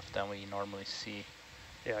different stuff than we normally see.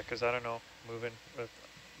 Yeah, because I don't know,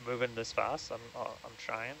 moving this fast, I'm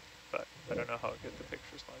trying, but I don't know how good the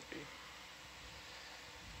pictures might be.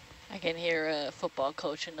 I can hear a football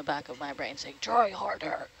coach in the back of my brain saying, "Try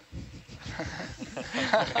harder."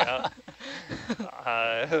 Yeah.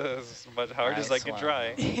 As much hard as I Nice can one.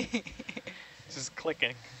 try. Just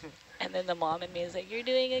clicking. And then the mom in me is like, "You're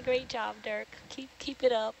doing a great job, Dirk. Keep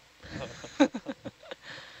it up."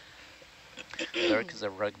 Dirk is a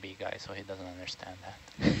rugby guy, so he doesn't understand that.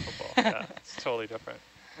 Football, yeah, it's totally different.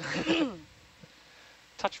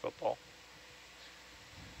 Touch football.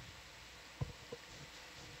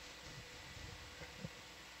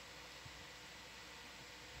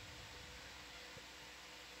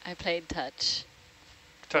 I played touch.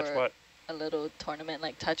 Touch for what? A little tournament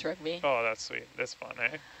like touch rugby. Oh, that's sweet. That's fun,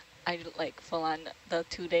 eh? I like full on the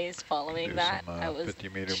 2 days following Do that. some I was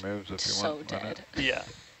 50-meter moves if you so want. dead. Yeah,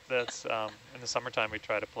 that's in the summertime we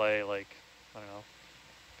try to play like, I don't know,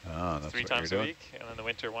 Ah, that's 3 what times you're a doing. week, and in the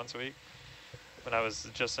winter once a week. When I was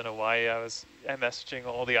just in Hawaii, I was messaging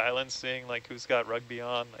all the islands, seeing like who's got rugby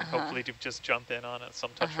on, like hopefully to just jump in on it,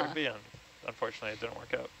 some touch rugby, and unfortunately it didn't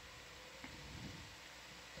work out.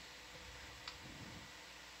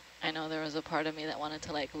 I know there was a part of me that wanted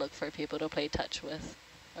to like look for people to play touch with,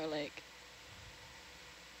 or like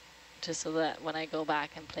just so that when I go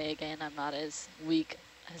back and play again, I'm not as weak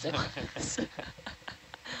as I was.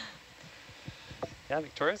 Yeah,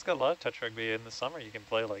 Victoria's got a lot of touch rugby in the summer. You can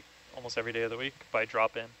play like almost every day of the week by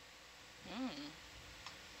drop in.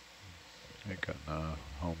 You can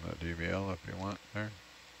home the DVL if you want there.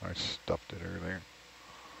 I stuffed it earlier.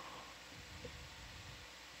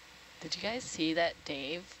 Did you guys see that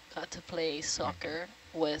Dave got to play soccer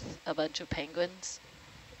with a bunch of penguins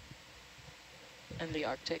in the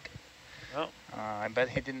Arctic? Oh, I bet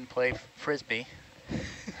he didn't play frisbee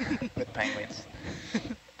with penguins.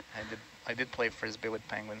 I did play frisbee with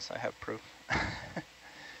penguins. I have proof.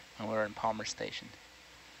 When we were in Palmer Station.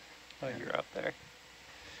 oh, you're up there.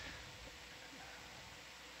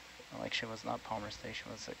 Well, actually, it was not Palmer Station.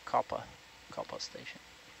 It was a Kappa Station.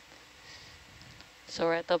 So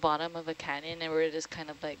we're at the bottom of a canyon and we're just kind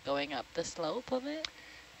of like going up the slope of it?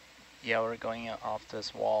 Yeah, we're going off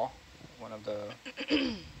this wall, one of the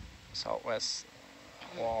southwest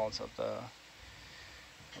walls of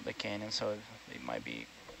the canyon. So we might be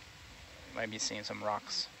seeing some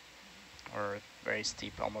rocks or very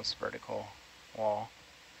steep, almost vertical wall.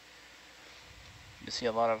 You see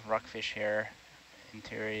a lot of rockfish here. In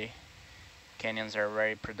theory, canyons are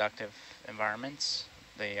very productive environments.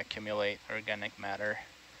 They accumulate organic matter,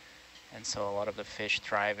 and so a lot of the fish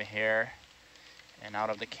thrive here. And out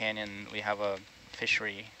of the canyon, we have a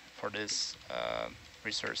fishery for these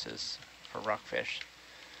resources for rockfish.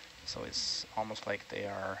 So it's almost like they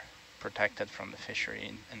are protected from the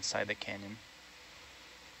fishery inside the canyon.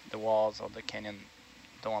 The walls of the canyon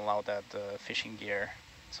don't allow that fishing gear,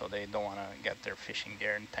 so they don't want to get their fishing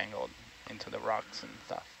gear entangled into the rocks and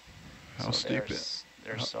stuff. How steep is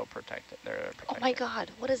They're so protected. They're protected. Oh my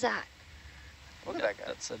God, what is that? Look at that guy.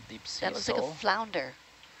 That's a deep sea That looks sole. like a flounder.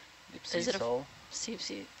 Deep sea Is it a sole. See.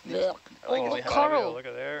 Look, Oh, we have- coral. Look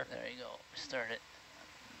at there. There you go. We started.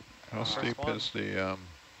 how steep one. is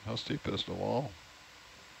the wall?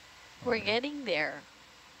 We're getting there.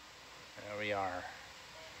 There we are.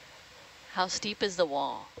 How steep is the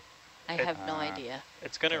wall? I have no idea.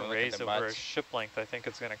 It's going to Look at raise the over a muds. ship length. I think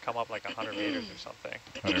it's going to come up like 100 meters or something.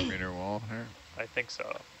 100-meter wall here? I think so.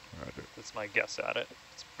 Roger. That's my guess at it.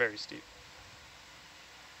 It's very steep.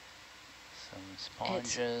 Some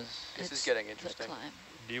sponges. This is It's getting the interesting. climb.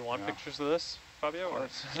 Do you want Yeah. pictures of this? Fabio? Of Or?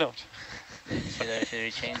 course. No. Should we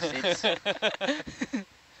change seats?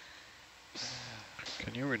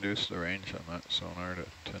 Can you reduce the range on that sonar to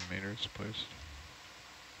 10 meters, please?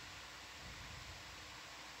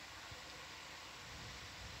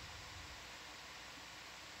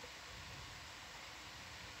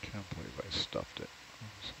 Can't believe I stuffed it.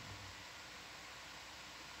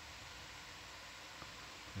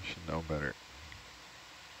 I should know better.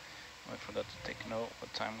 I forgot to take note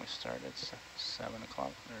what time we started. 7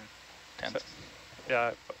 o'clock or 10.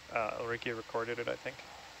 Yeah, Ricky recorded it, I think.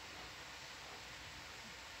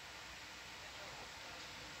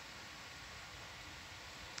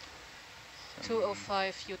 Some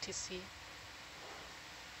 205 UTC.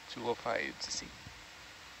 205 UTC.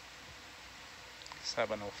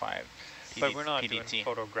 705 But we're not PDT. doing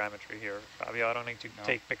photogrammetry here, Fabio. I don't need to No.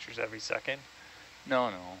 take pictures every second. No.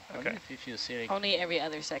 Okay. Only if you see it. Only every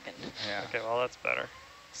other second. Yeah. Okay, well that's better.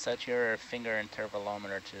 Set your finger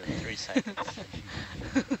intervalometer to 3 seconds.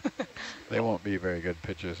 They won't be very good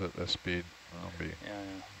pictures at this speed. They'll be, Yeah.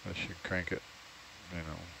 unless you crank it, you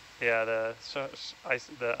know. Yeah, the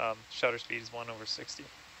shutter speed is 1/60.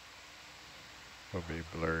 They'll be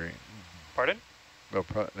blurry. Pardon?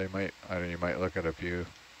 They might, you might look at a few,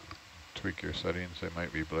 tweak your settings, they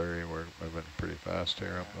might be blurry. We're moving pretty fast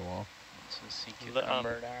here up the wall. It's a sea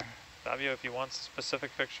cucumber there. Fabio, if you want a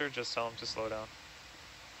specific picture, just tell him to slow down.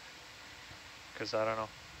 Because I don't know.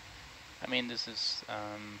 I mean, this is,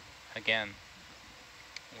 again,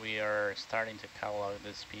 we are starting to catalog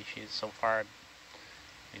this species. So far,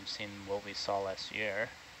 we've seen what we saw last year.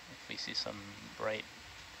 If we see some bright,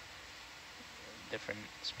 different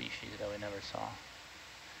species that we never saw.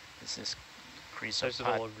 This is There's the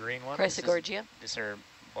little green one. Chrysogorgia. These are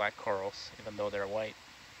black corals, even though they're white.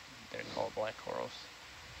 They're called black corals.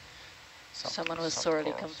 Someone was Soft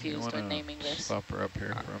sorely corals. confused when naming this. Stop her up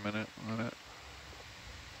here for a minute on it.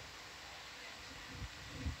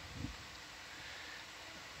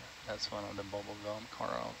 That's one of the bubblegum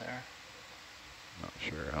coral there. Not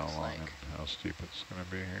sure how Looks long like- and how steep it's going to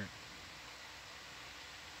be here.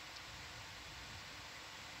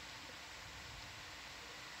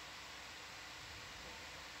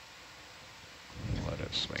 Let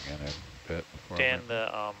it swing in a bit before Dan,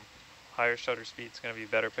 the higher shutter speed's going to be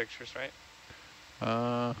better pictures, right?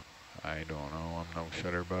 I don't know. I'm no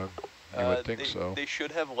shutter bug. You would think so. They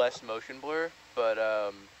should have less motion blur,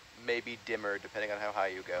 but maybe dimmer depending on how high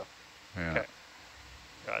you go. Yeah. Okay.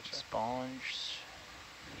 Gotcha. Sponge.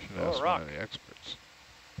 Should Oh, ask rock. one of the experts.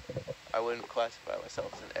 I wouldn't classify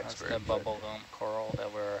myself as an That's expert. the but- bubblegum coral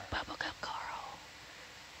that we'll Bubblegum coral.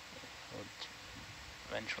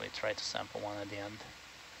 eventually try to sample one at the end.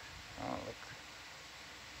 Oh, look.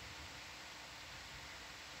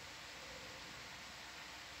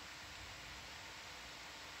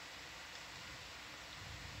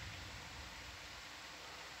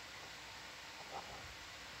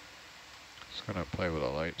 Just going to play with the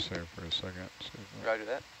lights here for a second. See if that- Roger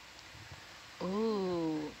that.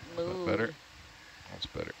 Ooh, is that mood. better? That's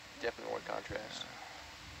better. Definitely more contrast.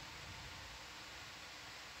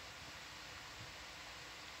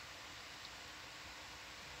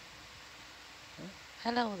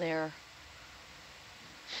 Hello there.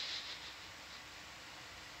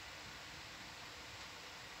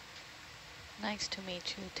 Nice to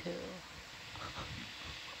meet you too.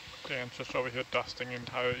 Dan's just over here dusting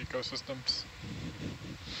entire ecosystems.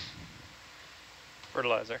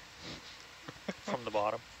 Fertilizer. From the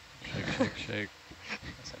bottom. Shake, shake, shake.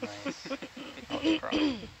 That's a nice outcrop.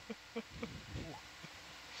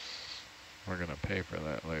 We're going to pay for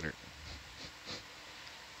that later.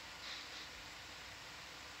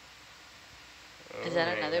 Is that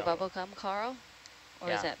Oh, another yeah. bubblegum coral?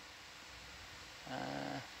 Or is Yeah.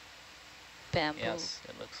 that bamboo? Yes,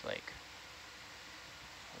 it looks like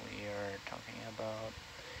we are talking about,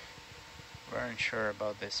 we aren't sure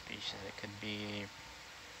about this species. It could be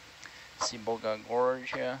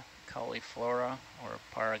Cibogagorgia cauliflora or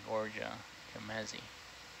Paragorgia kamezi.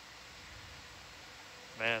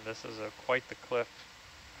 Man, this is quite the cliff.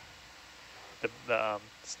 The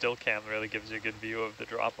still cam really gives you a good view of the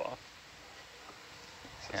drop off.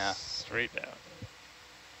 It's Yeah. straight down.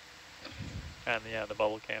 And yeah, the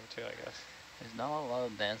bubble cam too, I guess. There's not a lot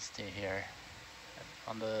of density here.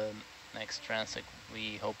 On the next transect,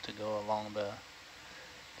 we hope to go along the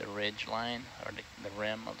ridge line or the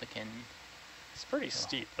rim of the canyon. It's pretty Yeah.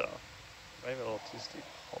 steep though. Maybe a little too steep.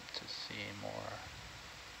 Hope to see more.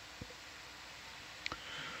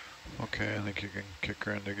 Okay, I think you can kick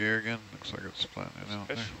her into gear again. Looks like it's flattening out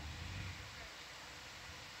Fish. there.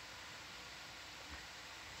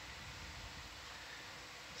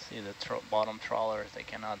 See the bottom trawlers, they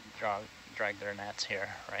cannot drag drag their nets here,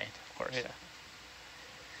 right? Of course. Yeah.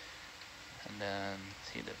 And then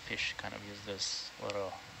see the fish kind of use this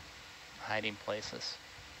little hiding places.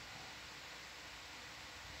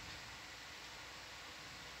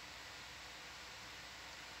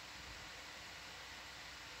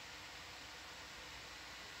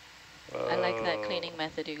 I like that Whoa. cleaning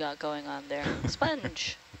method you got going on there.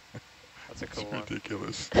 Sponge. That's a It's cool one.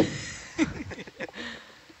 ridiculous.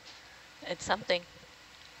 It's something.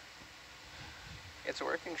 It's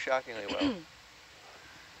working shockingly well.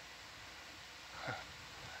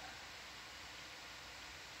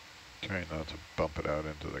 Trying not to bump it out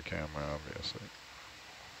into the camera, obviously.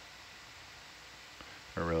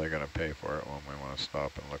 We're really going to pay for it when we want to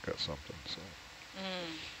stop and look at something, so.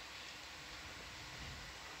 Mm.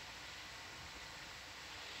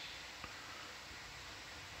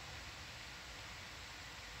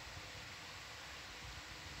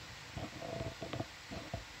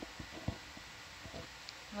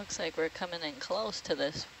 Looks like we're coming in close to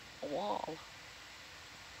this wall.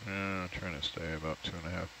 Yeah, I'm trying to stay about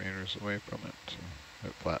 2.5 meters away from it. So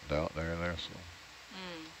it flattened out there, so.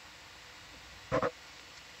 Mm.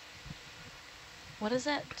 What is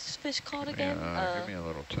that fish called again? Give me a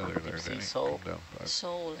little tether there, Deep sea Danny. sole. Calm down, bud.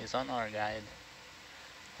 Soul. It's on our guide,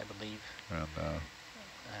 I believe. And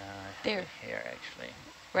There. Here, actually.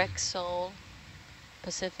 Rex soul.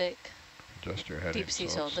 Pacific. adjust your heading. Deep sea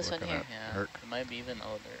so sole, it's this one looking here. at Yeah, Herc. it might be even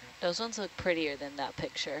older. Those ones look prettier than that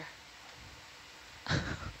picture.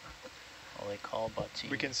 Holy call, Butty.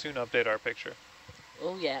 We can soon update our picture.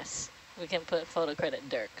 Oh yes. We can put photo credit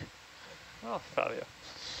Dirk. Oh, Fabio.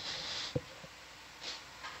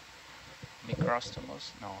 Microstomos?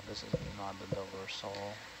 No, this is not the Dover sole.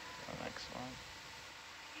 The next one.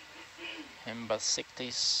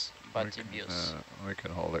 Embasictis batibius. We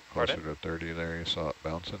can hold it closer Pardon? to 30 there. You saw it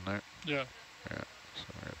bouncing there? Yeah. Yeah, so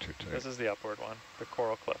we're too tight, This is the upward one, the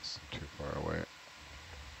coral cliffs. too far away.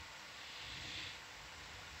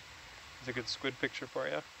 It's a good squid picture for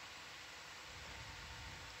you.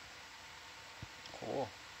 Cool.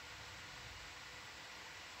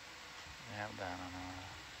 We have that on our...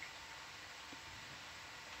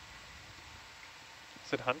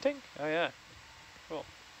 Is it hunting? Oh yeah. Cool.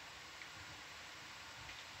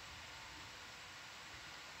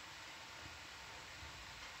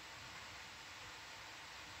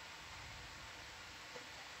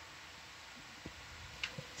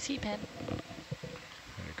 Sea pen.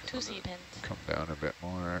 You can 2 sea pens. come down a bit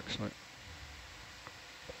more, actually.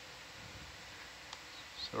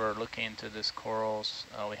 So we're looking into these corals.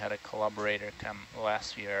 We had a collaborator come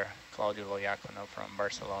last year, Claudio Loiacono from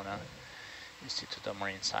Barcelona, Institute of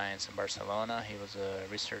Marine Science in Barcelona. He was a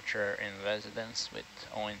researcher in residence with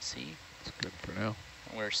ONC. It's good for now.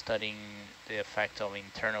 We're studying the effect of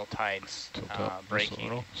internal tides Tilt up just a breaking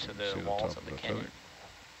little, to so you the see the walls top of the of the canyon.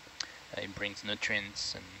 It brings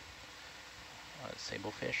nutrients and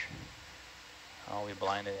sablefish. We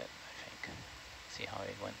blinded it, I think. See how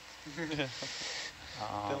it went.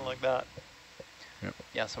 Didn't like that.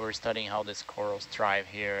 Yeah, so we're studying how these corals thrive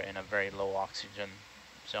here in a very low oxygen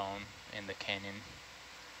zone in the canyon.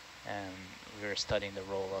 And we're studying the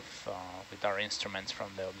role of, with our instruments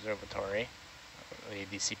from the observatory,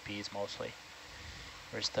 ADCPs mostly.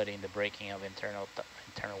 We're studying the breaking of internal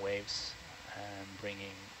waves and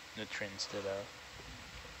bringing nutrients to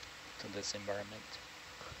this environment.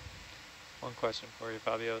 One question for you,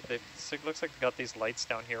 Fabio. It looks like they got these lights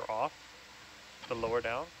down here off, the lower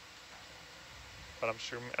down. But I'm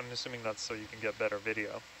assuming that's so you can get better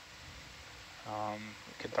video.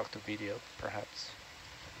 We can talk to video, perhaps.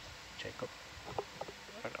 Jacob.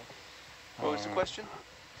 I don't know. What was the question?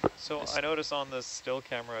 So I noticed on the still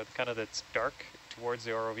camera, kind of it's dark towards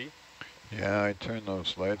the ROV. Yeah, I turned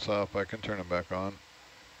those lights off. I can turn them back on.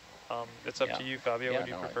 It's up to you, Fabio. What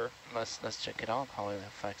do you prefer? Let's check it out, how it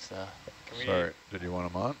affects the... Sorry, did you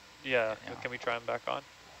want them on? Yeah, can we try them back on?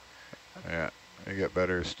 Yeah, you get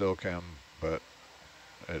better still cam, but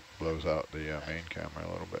it blows out the main camera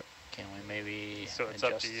a little bit. Can we maybe So it's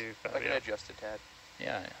adjust? up to you, I can Fabio. adjust a tad.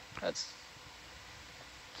 Yeah, that's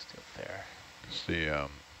still fair. See,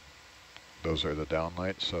 those are the down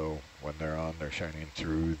lights, so when they're on, they're shining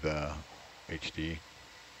through the HD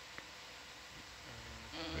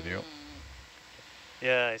video.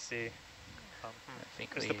 Yeah, I see. I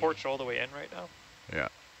think Is the porch all the way in right now? Yeah,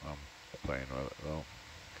 I'm playing with it though.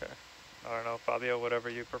 Okay. I don't know, Fabio, whatever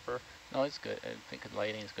you prefer. No, it's good. I think the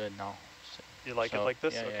lighting is good now. So, You like it like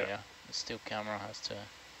this? Yeah, Okay. yeah. The still camera has to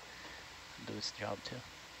do its job too.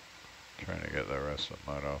 Trying to get the rest of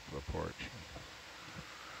the mud off the porch.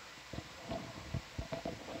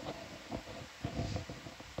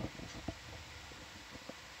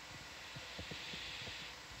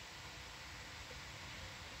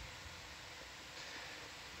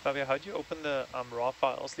 Fabio, how'd you open the RAW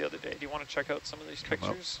files the other day? Do you want to check out some of these Come up,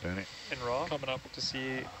 pictures Danny. in RAW Coming up. to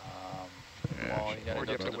see? Well, you should gotta or do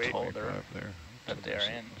go you to have the to wait? folder 25 there. that they're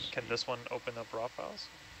in. Can this one open up RAW files?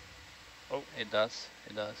 Oh, It does,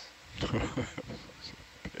 it does.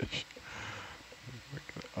 Pitch.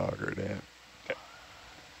 Auger Dan.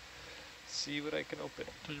 see what I can open.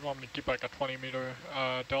 Do you want me to keep like a 20 meter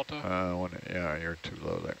delta? Yeah, you're too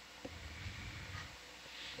low there.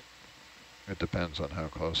 It depends on how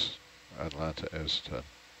close Atalanta is to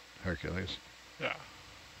Hercules. Yeah.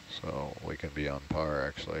 So we can be on par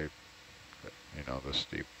actually, you know, the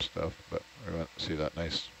steep stuff, but we want to see that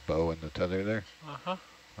nice bow in the tether there. Uh-huh.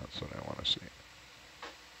 That's what I want to see.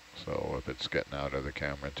 So if it's getting out of the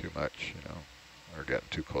camera too much, you know, or getting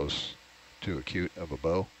too close, too acute of a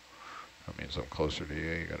bow, that means I'm closer to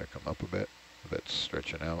you. You got to come up a bit. If it's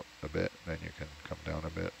stretching out a bit, then you can come down a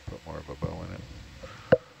bit, put more of a bow in it.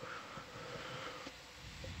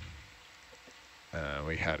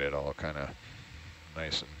 We had it all kind of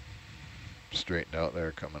nice and straightened out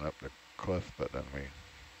there coming up the cliff, but then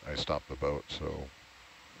I stopped the boat, so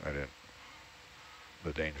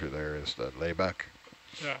the danger there is the layback.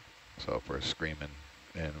 Yeah. So if we're screaming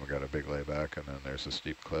in, we got a big layback, and then there's a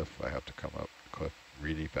steep cliff. I have to come up the cliff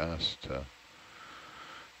really fast to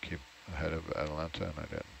keep ahead of Atalanta, and I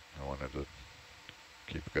didn't. I wanted to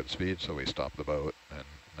keep a good speed, so we stopped the boat, and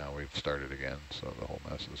now we've started again, so the whole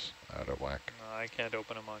mess is out of whack. No, I can't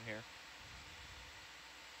open them on here.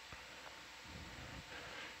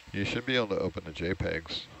 You should be able to open the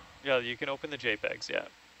JPEGs. Yeah, you can open the JPEGs, yeah.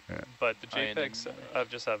 Yeah. But the I JPEGs didn't-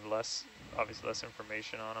 just have obviously less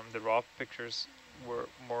information on them. The raw pictures were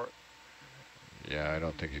more. Yeah, I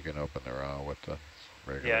don't think you can open the RAW with the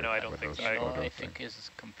regular. Yeah, no, I don't think Windows so. No, photo I thing. think it's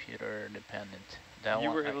computer dependent. That You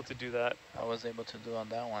one were able to do that. I was able to do on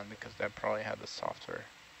that one because that probably had the software.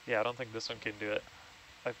 Yeah, I don't think this one can do it.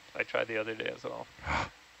 I tried the other day as well.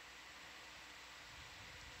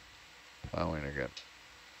 Plowing again.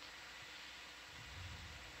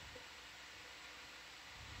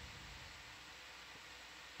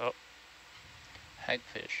 Oh,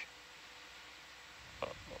 Hagfish.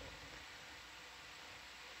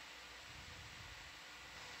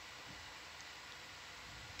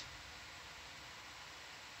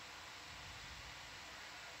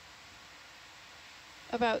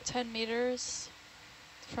 About 10 meters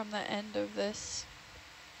from the end of this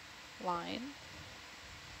line.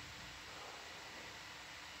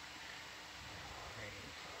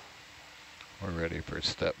 We're ready for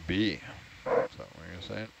step B. Is that what you're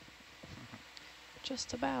saying?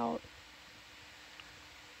 Just about.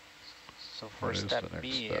 So for What is the step next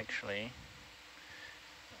B, step? actually,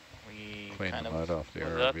 we Clean kind the of mud off the what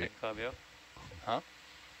does that ROV. think, Fabio? Is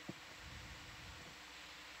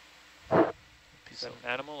piece that of an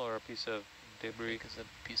animal or a piece of debris? because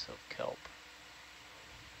a piece of kelp.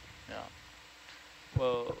 Yeah.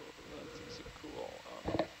 Well, that's so cool.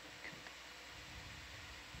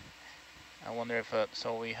 I wonder if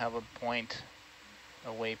so we have a point, a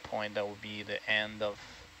waypoint that would be the end of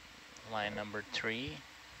line number 3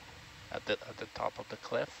 at the top of the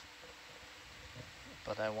cliff.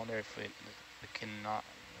 But I wonder if we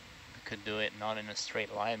could do it not in a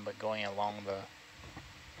straight line, but going along the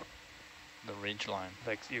ridge line.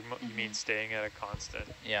 Like you mean staying at a constant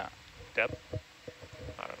Yeah. depth?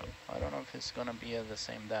 I don't know. I don't know if it's gonna be at the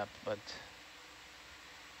same depth, but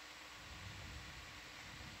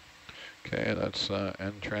Okay, that's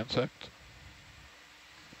end transect.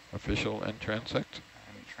 Official end transect.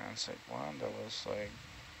 in transect 1 that was like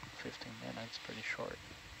 15 minutes, pretty short.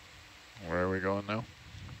 Where are we going now?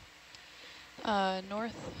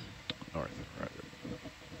 North. North, right.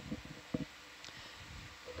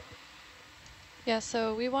 Yeah,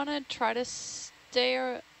 so we want to try to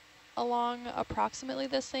stay along approximately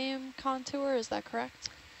the same contour, is that correct?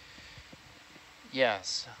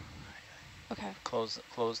 Yes, Okay. close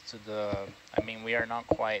to the, I mean, we are not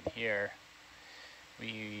quite here.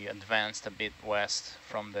 We advanced a bit west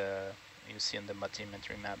from the, you see in the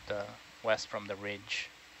bathymetry map, the west from the ridge.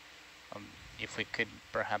 If we could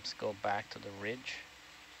perhaps go back to the ridge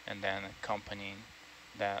and then accompanying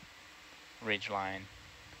that ridge line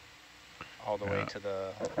all the way Yeah. to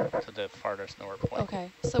the farthest north point.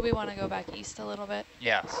 Okay, so we want to go back east a little bit.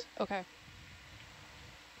 Yes. Okay.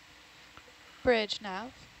 Bridge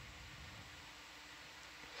nav.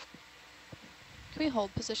 Can we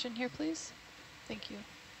hold position here, please? Thank you.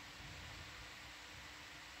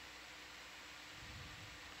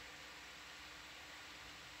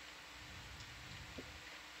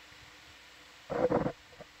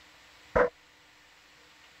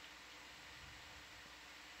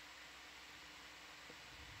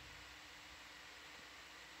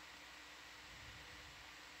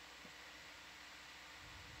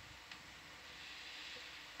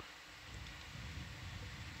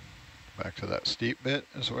 Back to that steep bit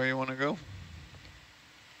is where you want to go?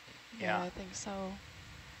 Yeah, I think so.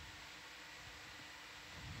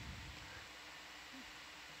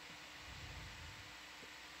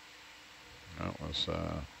 That was, I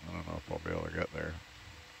don't know if I'll be able to get there.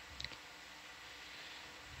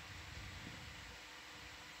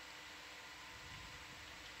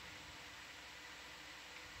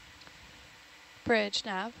 Bridge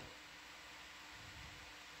nav.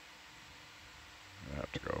 I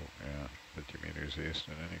have to go, yeah, 50 meters east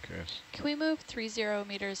in any case. Can we move 30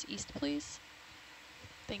 meters east, please?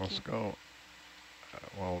 Thank Let's you. go.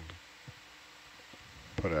 We'll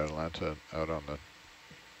put Atalanta out on the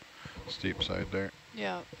steep side there.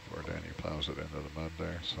 Yeah. Before Danny plows it into the mud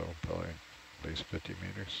there, so probably at least 50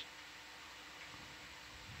 meters.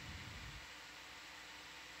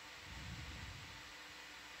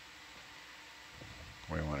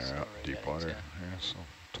 We want her out deep water here, so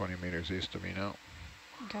 20 meters east of me now.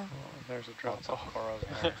 Okay. Oh, there's a drop Lots of corals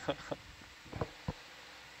there.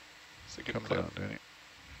 It's a good Come clip. down, Danny.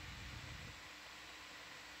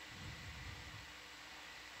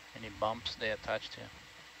 Any bumps they attach to?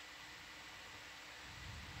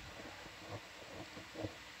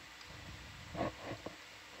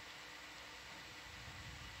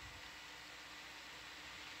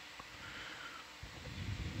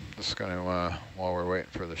 Just gonna, while we're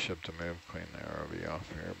waiting for the ship to move, clean the ROV off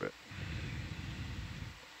here a bit.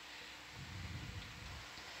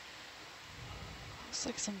 Looks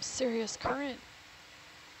like some serious current.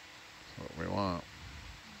 That's what we want.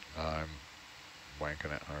 I'm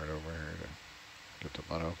wanking it hard over here to get the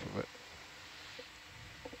mud off of it.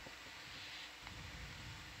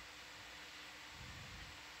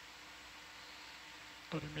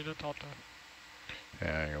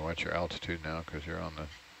 Yeah, you watch your altitude now because you're on the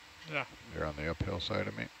you're on the uphill side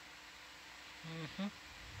of me. Mm-hmm.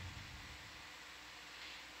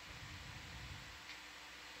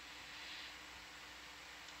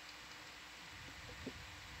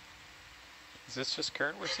 Is this just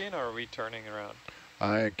current we're seeing, or are we turning around?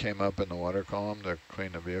 I came up in the water column to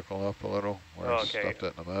clean the vehicle up a little where I stuffed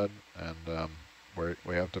it in the mud, and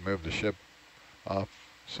we have to move the ship off.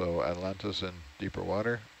 So Atalanta's in deeper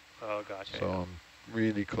water. Oh, gotcha. So I'm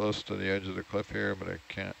really close to the edge of the cliff here, but I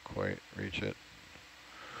can't quite reach it.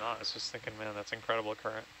 No, I was just thinking, man, that's incredible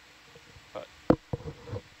current. But You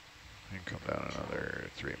can come down another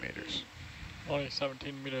 3 meters. Only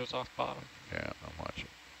 17 meters off bottom. Yeah, I'm watching.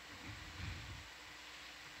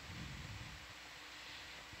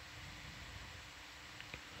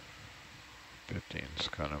 Fifteen's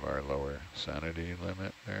kind of our lower sanity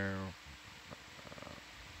limit there.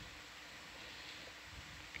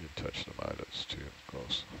 If you touch the mud, it's too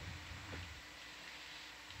close.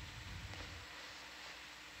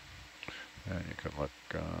 And you can look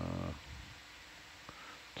to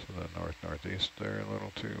the north-northeast there a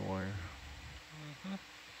little too while you're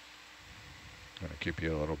gonna keep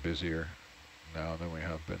you a little busier now than we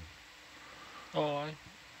have been. Oh,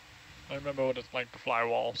 I remember what it's like to fly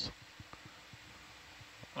walls.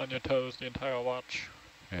 On your toes the entire watch.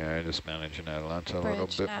 Yeah, I just manage in Atalanta a little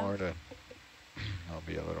bit more to, I'll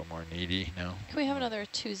be a little more needy now. Can we have another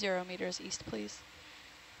 20 meters east, please?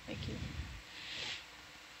 Thank you.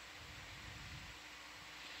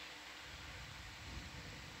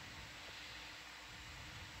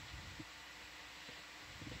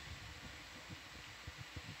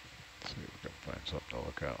 See if we can find something to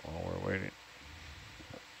look at while we're waiting.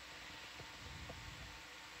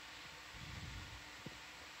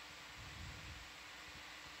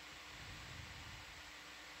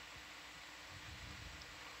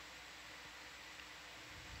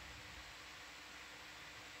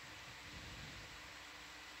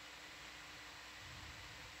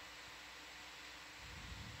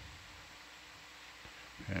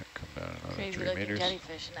 Yeah, come down another Crazy 3 looking meters.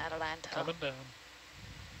 jellyfish in Atalanta. Coming down.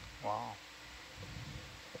 Wow.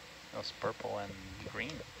 That's purple and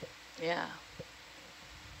green. Yeah.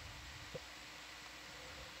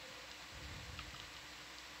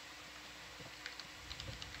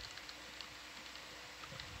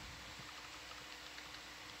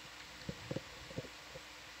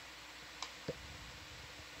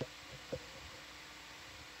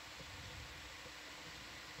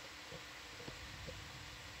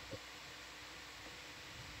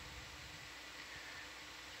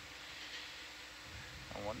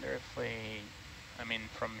 I wonder if I mean,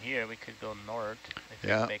 from here we could go north if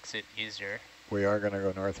Yeah. it makes it easier. We are going to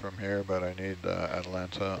go north from here, but I need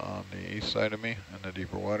Atalanta on the east side of me in the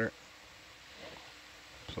deeper water.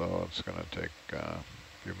 So it's going to take a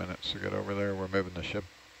few minutes to get over there. We're moving the ship.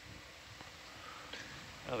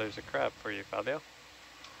 oh, there's a crab for you, Fabio.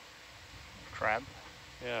 Crab?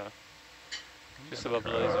 Yeah. Just above the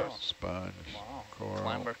Crab, lasers. sponge, Wow. coral.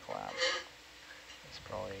 Climber crab. It's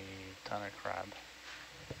probably ton of crab.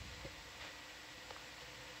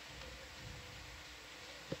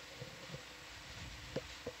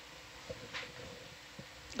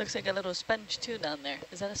 Looks like a little sponge too down there.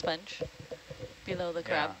 Is that a sponge? Below the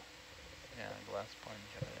crab? Yeah, glass sponge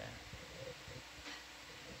over there.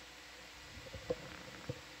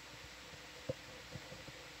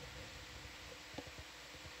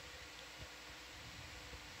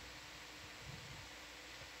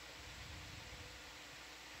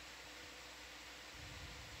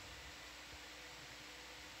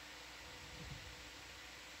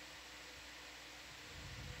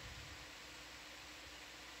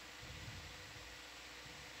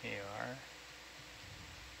 Here you are.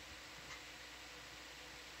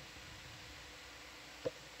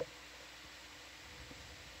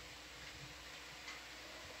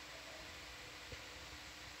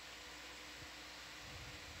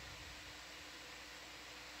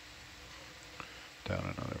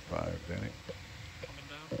 Down another 5, Danny. Coming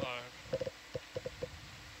down 5.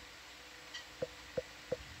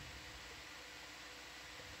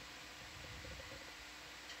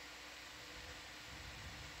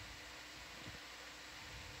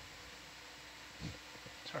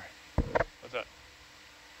 Sorry. What's that?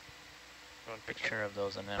 You want a picture? Picture of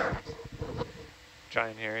those anemones.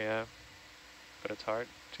 Giant here, yeah. But it's hard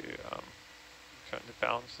to trying to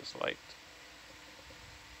balance this light.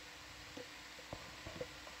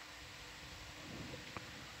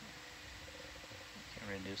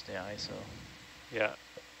 Can reduce the ISO. Yeah.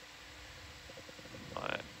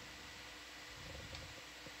 Alright.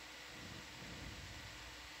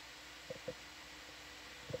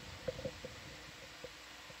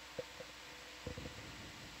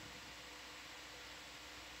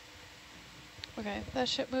 Okay, that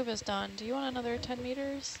ship move is done. Do you want another 10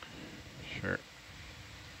 meters? Sure.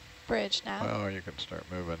 Bridge now. Well, you can start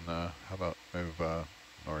moving. How about move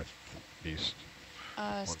northeast?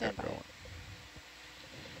 We'll Stand get by. going.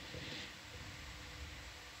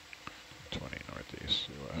 20 northeast.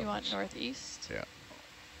 See what You want happens. northeast? Yeah.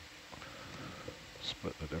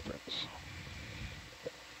 Split the difference.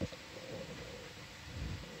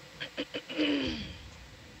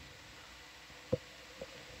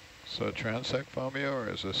 So transect, Fabio, or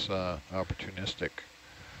is this opportunistic?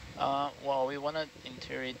 Well, we want to in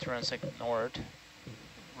theory transect north,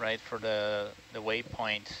 right, for the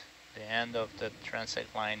waypoint, the end of the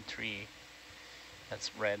transect line 3.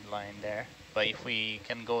 That's red line there. But if we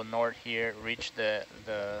can go north here, reach the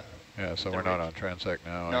Yeah, so the we're not ridge. on transect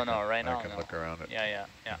now. No, I no, can, right now, I can no. look around it. yeah.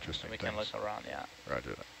 Interesting We can things. look around, yeah.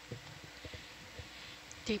 Roger that.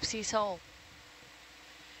 Deep sea sole.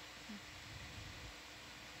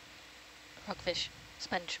 Rockfish.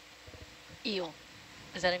 Sponge. Eel.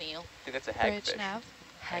 Is that an eel? I think that's a Bridge hagfish. nav.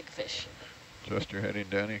 Hagfish. Adjust your heading,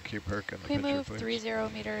 Danny. Keep herking the Can we picture, move please.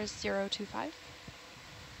 30 meters 025?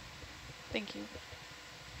 Thank you.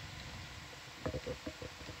 You're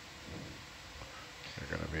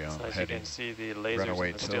going to be on So as you heading. can see the lasers runaway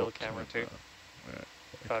in the still tilt camera with, too. yeah,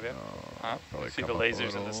 Fabio? Huh? probably See the come up a lasers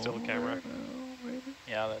in the little still camera? right now, maybe?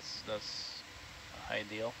 Yeah, that's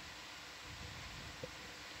ideal.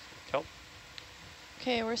 Kelp.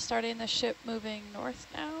 Okay, we're starting the ship moving north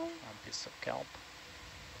now. One piece of kelp.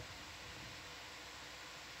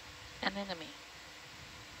 An enemy.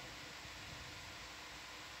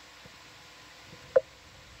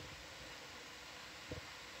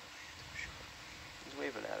 He's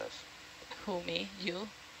waving at us. Who, me? You?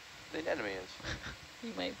 The enemy is.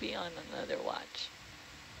 You might be on another watch.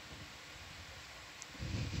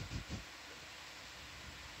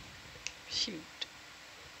 Shoot.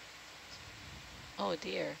 Oh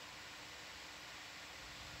dear.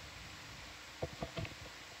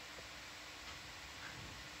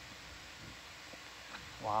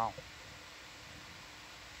 Wow.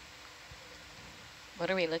 What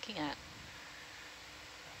are we looking at?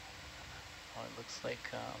 Well, it looks like,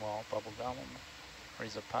 well, bubble gum,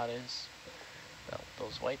 rhizopatis.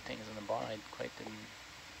 Those white things in the bottom, I quite didn't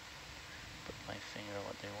put my finger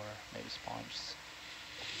what they were. Maybe sponges.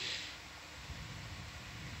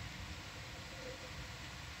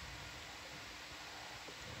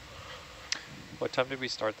 What time did we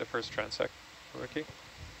start the first transect, Ricky?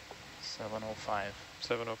 7:05.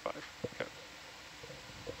 7:05. Okay.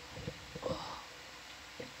 I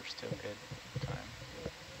think we're still good time.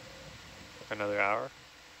 Another hour?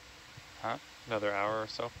 Huh? Another hour or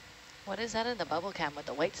so? What is that in the bubble cam with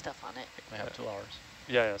the white stuff on it? I think we have 2 hours.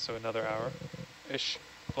 Yeah, so another hour-ish.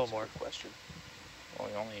 A little more. Good question. Well,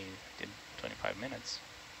 we only did 25 minutes.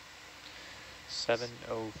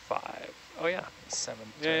 7:05. Oh yeah.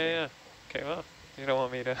 7:30. Yeah. Okay, well. You don't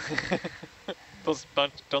want me to...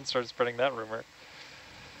 don't start spreading that rumor.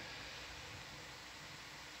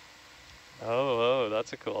 Oh,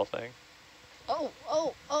 that's a cool thing. Oh.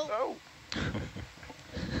 Oh,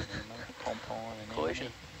 Compound and collision.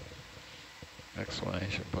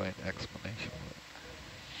 Exclamation point, exclamation point.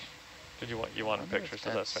 Did you wanted pictures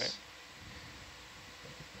of this, right?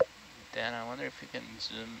 Dan, I wonder if you can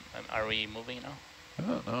zoom. Are we moving now? I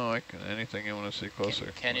don't know, anything you want to see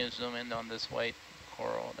closer. Can you zoom in on this white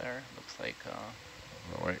coral there? Looks like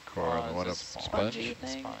The white coral, the one up it's a sponge? Spongy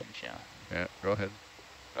thing? Sponge, yeah. Yeah, go ahead.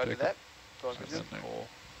 Roger Take that. Going That's for zoom. in there. Cool.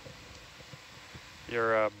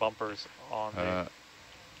 Your bumpers on the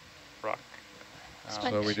rock.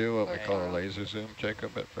 So we do what we Or call a coral. laser zoom,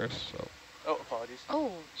 Jacob, at first. So Oh, apologies.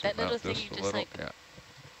 Oh, that zoom little out thing just you a just little. like. Yeah.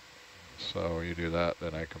 So you do that,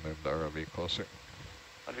 then I can move the ROV closer.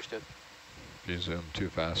 Understood. If you zoom too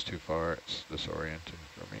fast, too far, it's disorienting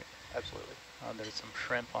for me. Absolutely. Oh, there's some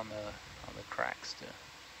shrimp on the cracks too.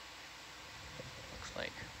 Looks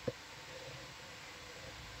like.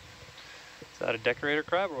 Is that a decorator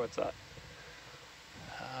crab or what's that?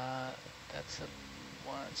 That's a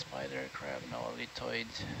one spider crab, no litoid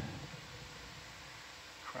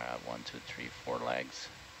crab. 1, 2, 3, 4 legs.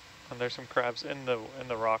 And there's some crabs in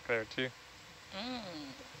the rock there too.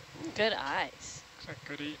 Good eyes. Looks like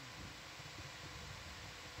good eating.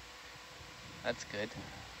 That's good.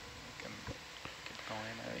 We can keep going.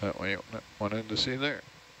 Maybe. That way you wanted to see there.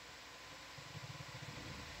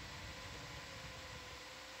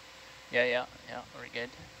 Yeah, we're good.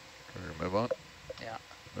 Can we move on? Yeah.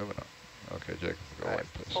 Moving on. Okay, Jacob, go All right,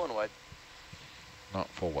 wide, please. full and wide. Not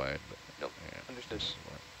full wide, but Nope. yeah, Understood. just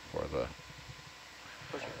for the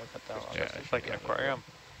Push it. Look at that. Push Yeah, it. It's like an aquarium.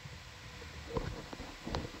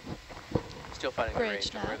 Still finding the Bridge range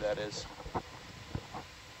of now. where that is.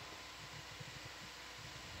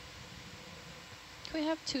 Can we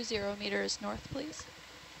have 20 meters north, please?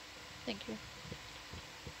 Thank you.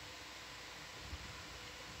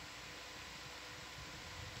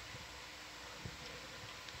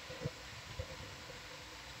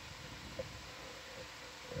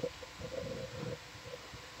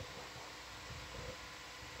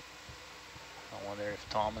 I wonder if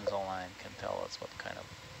Tom is online, can tell us what kind of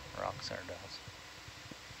rocks are those.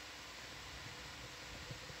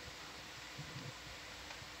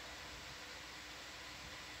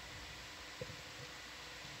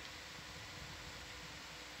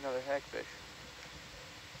 Another hagfish.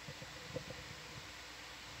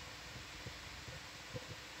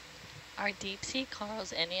 Are deep sea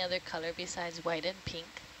corals any other color besides white and pink?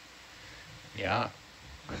 Yeah.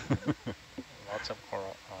 Lots of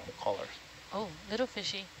coral colors. Oh, little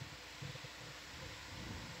fishy.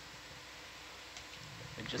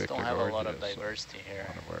 We just Victor don't have a lot of Gorgeous, diversity here.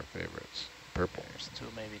 one of our favorites. Purple. There's 2,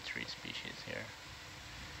 maybe 3 species here.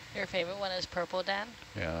 Your favorite one is purple, Dan?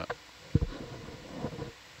 Yeah. There's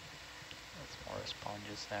more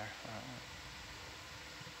sponges there.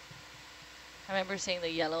 I remember seeing the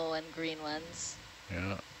yellow and green ones.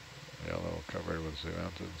 Yeah. Yellow covered with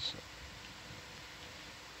zoanthids.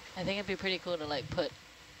 I think it'd be pretty cool to like put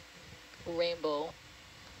rainbow,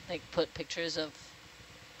 like put pictures of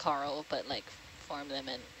coral, but like form them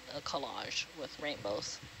in a collage with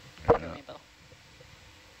rainbows. Yeah. Rainbow.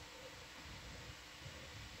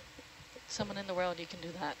 Someone in the world, you can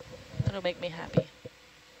do that. It'll make me happy.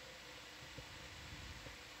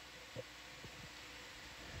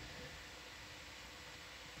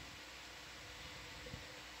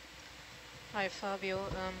 Hi, Fabio.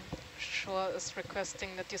 Shore is requesting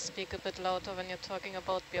that you speak a bit louder when you're talking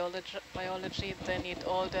about biology. They need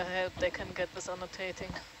all the help they can get with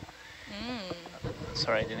annotating.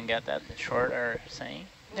 Sorry, I didn't get that. Short are saying?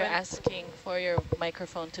 They're asking for your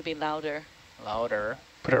microphone to be louder. Louder.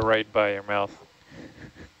 Put it right by your mouth.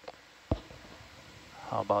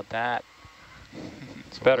 How about that?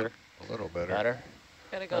 It's better. A little better. Better?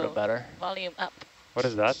 Gotta A little go better? volume up. What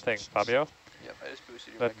is that thing, Fabio? Yep, I just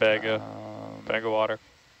boosted your That microphone. bag of water.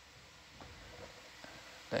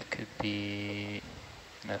 That could be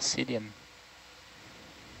an acidium.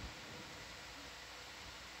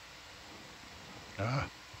 Ah,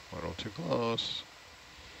 a little too close.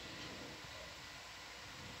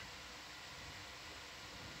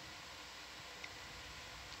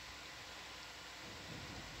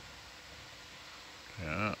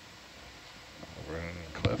 Yeah. Over in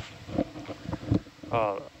the cliff.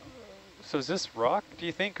 So is this rock, do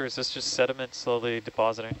you think, or is this just sediment slowly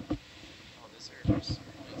depositing? Oh, there's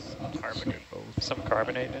carbonate. Both. Some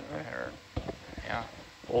carbonate in there? Or, yeah,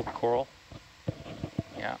 Old coral?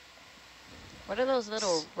 yeah. What are those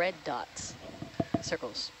little red dots?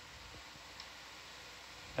 Circles.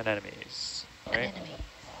 Anemones. right?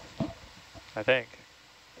 Anemone. I think.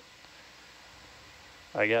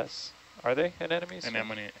 I guess. Are they anemones?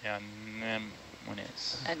 Anemone,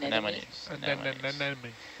 anemones. Anemone. Anemone.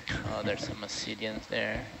 Oh, there's some Ascidians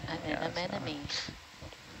there. Yeah, Anemone.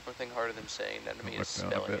 One thing harder than saying anemone Look is down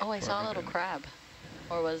a spelling bit. it. Oh, I for saw me, a little Danny. crab.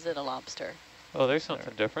 Or was it a lobster? Oh, there's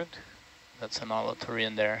something different. that's an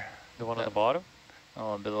holothurian there. The one on the That- bottom?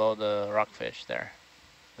 Oh, below the rockfish there.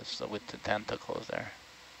 This with the tentacles there.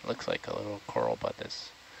 Looks like a little coral, but this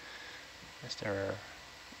is their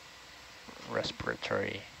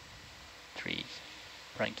respiratory tree,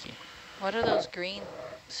 branchie. What are those green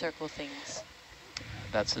circle things?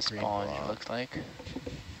 That's a Green sponge, blob. looks like.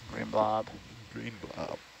 Green blob. Green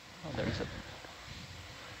blob. Oh, there's a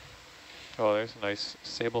Oh, there's a nice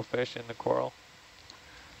sablefish in the coral.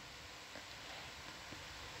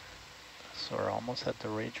 So we're almost at the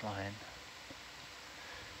ridge line.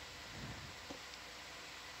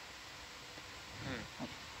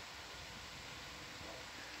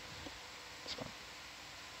 This one.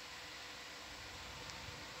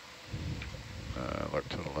 Look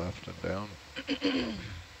to the left and down.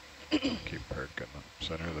 Keep Herc in the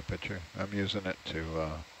center of the picture. I'm using it to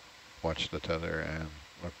watch the tether and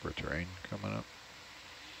look for terrain coming up.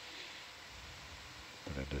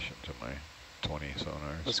 In addition to my 20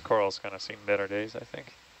 sonars. This coral's kind of seen better days, I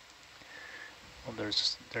think. Well,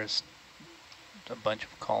 there's a bunch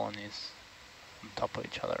of colonies on top of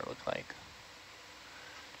each other, look like.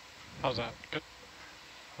 How's that? Good.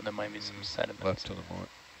 Well, there might be some sediments. Left to the more.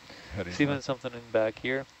 Heading See even left. something in back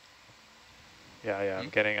here? Yeah, I'm Hmm?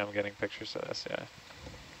 getting pictures of this, yeah.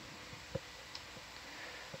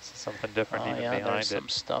 So something different Oh even yeah, there's behind it. some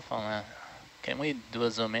stuff on that. Can we do a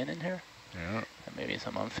zoom in here? Yeah. And maybe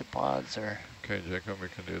some amphipods or Okay, Jacob, we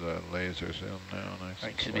can do the laser zoom now. Nice or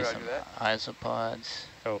and it could be slow. some Roger isopods.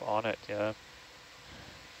 Oh, on it, yeah.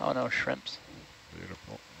 Oh no, shrimps.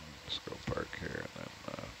 Beautiful. Let's go park here and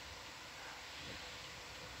then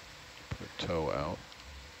put toe out.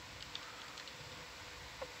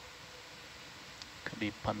 Could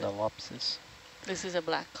be Pandalopsis. This is a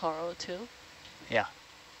black coral too. Yeah.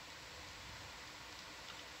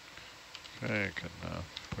 Okay, you can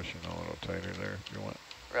push in a little tighter there if you want.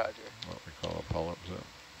 Roger. What we call a polyp zoom.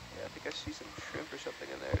 Yeah, I think I see some shrimp or something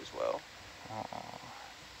in there as well. Oh,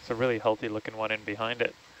 It's a really healthy looking one in behind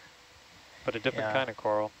it. But a different Yeah. kind of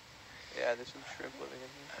coral. Yeah, there's some shrimp living in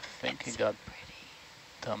here. I think he got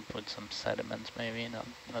dumped with some sediments maybe, not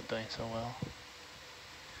doing so well.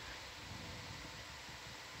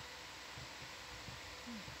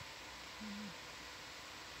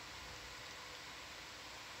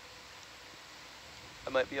 I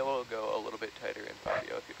might be able to go a little bit tighter in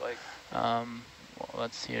Fabio if you'd like. Well,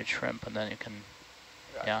 let's see a shrimp and then you can,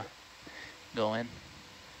 Roger. yeah, go in.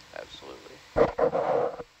 Absolutely. The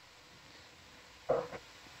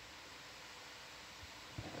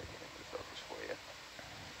focus for you.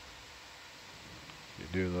 You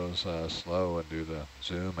do those slow and do the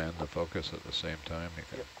zoom and the focus at the same time. You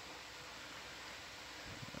can. Yep.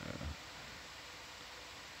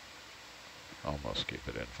 Almost keep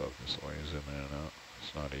it in focus while you zoom in and out.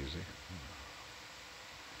 It's not easy.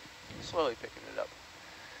 Slowly picking it up.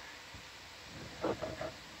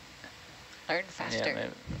 Learn faster. Yeah,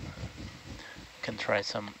 maybe can try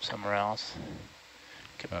somewhere else.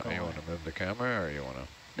 Keep going. You want to move the camera or you want to?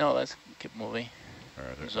 No, let's keep moving.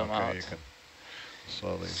 Zoom okay, out. you can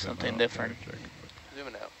slowly zoom Something out different. there, Jacob.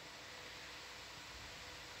 Zooming out.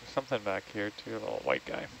 There's something back here too, a little white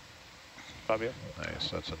guy. Fabio? Nice,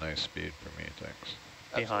 that's a nice speed for me, thanks.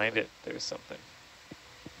 Behind Absolutely. it, there's something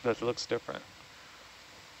that looks different.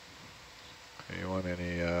 You want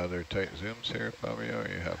any other tight zooms here, Fabio? Or are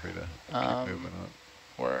you happy to keep moving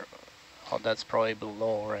on? Oh, that's probably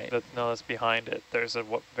below, right? No, that's behind it. There's a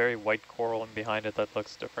very white coral in behind it that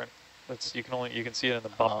looks different. That's you can see it in the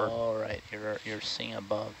bumper. Oh, right. You're seeing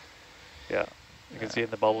above. Yeah, you can see it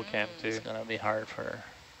in the bubble cam too. It's gonna be hard for.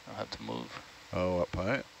 I'll have to move. Oh, up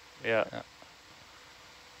high? Yeah,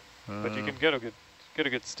 but you can get a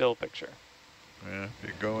good still picture. Yeah, if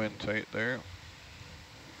you go in tight there,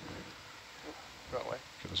 Wrong way.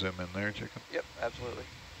 you can zoom in there, Jacob. Yep, absolutely.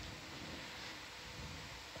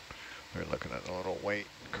 We're looking at a little white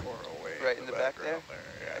coral wave. Right in the back there? background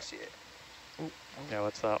Yeah, I Yeah. see it. Yeah,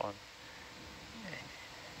 what's that one?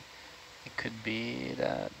 It could be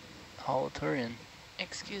that holothurian.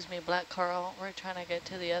 Excuse me, black coral. We're trying to get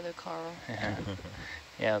to the other coral.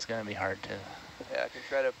 Yeah, it's gonna be hard to. Yeah, I can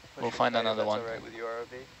try to push We'll it find tighter if another that's one. all right with your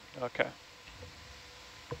ROV. Okay.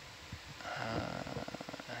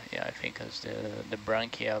 Yeah, I think it's the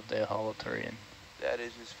branchia of the holothurian. That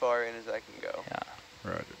is as far in as I can go. Yeah.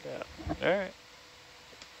 Roger. Yeah. All right.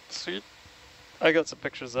 Sweet. I got some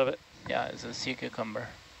pictures of it. Yeah, it's a sea cucumber.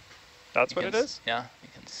 That's You what can it is? Yeah, you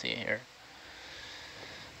can see here.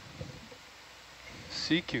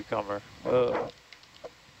 Sea cucumber. Oh.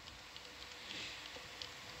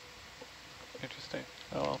 Interesting.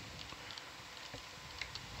 Oh well.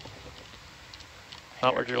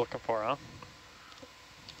 Not what you're looking for, huh?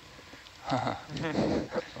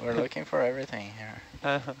 We're looking for everything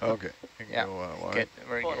here. Okay. You can Yeah. go wide. Good.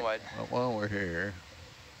 Very Pulling good. wide. While we're here,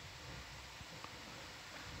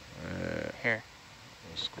 Here.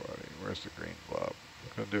 squatty, where's the green blob? I'm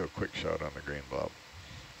gonna do a quick shot on the green blob.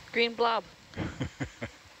 Green blob.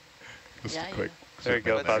 Just Yeah, a quick. There you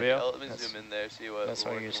go, zoom in Fabio. Let me That's- zoom in there, see what That's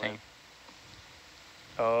we're what you're working saying. with.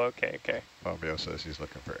 Oh, okay, okay. Fabio says he's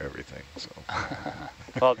looking for everything, so.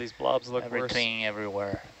 Well, these blobs look Everything,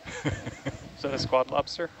 everywhere. worse. Is that a squad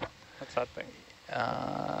lobster? What's that thing?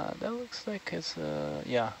 That looks like it's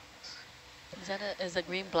yeah. Is a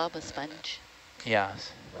green blob a sponge?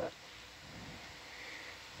 Yes.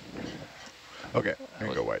 Okay, we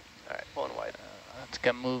can go wide. All right, pulling wide. Let's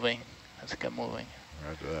get moving. Let's get moving.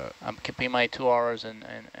 Roger that. I'm keeping my 2 hours in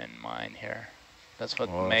mind here. That's what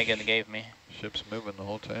Well, Megan gave me. Ship's moving the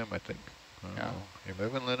whole time, I think. Yeah. You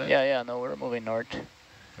moving, Lynette? Yeah, yeah, no, we're moving north.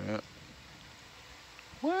 Yeah.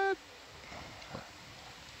 What?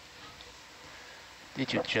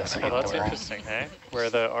 Did you just Oh, hit that's the wall? interesting, hey? Where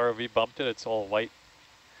the ROV bumped it, it's all white.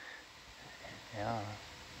 Yeah.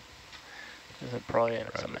 This is probably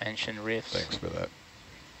some Roger. ancient reefs. Thanks for that.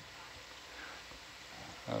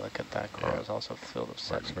 Oh, look at that coral. Yeah. It's also filled with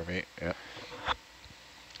Works sediment. for me, yeah.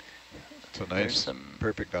 It's a There's nice, some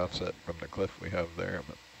perfect offset from the cliff we have there,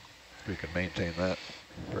 but if we can maintain that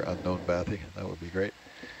for unknown bathy, that would be great.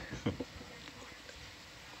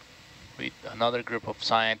 another group of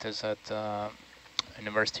scientists at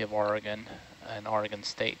University of Oregon and Oregon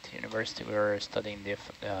State University. We were studying the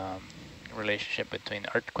relationship between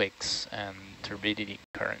earthquakes and turbidity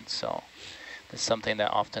currents. So this is something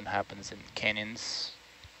that often happens in canyons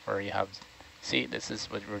where you have, see, this is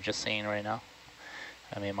what we're just seeing right now.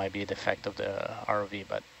 I mean, it might be the effect of the ROV,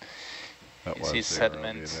 but That you was see the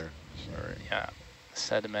sediment. ROV there. Sorry. Yeah,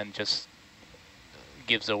 sediment just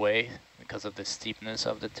gives away because of the steepness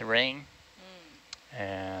of the terrain.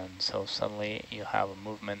 And so suddenly you have a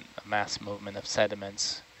movement, a mass movement of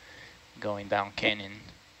sediments going down canyon.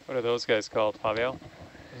 What are those guys called, Fabio?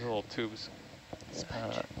 Those little tubes.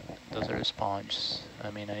 Those are sponges. I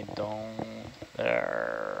mean, I don't,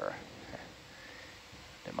 they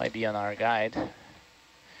might be on our guide.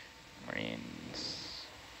 Marines.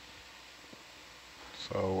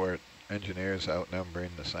 So we're engineers outnumbering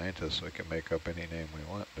the scientists. We can make up any name we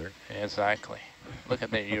want there. Exactly. Look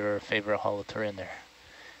at your favorite holoturn there.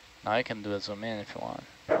 Now I can do a zoom in if you want.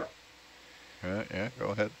 Yeah, go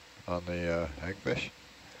ahead. On the hagfish.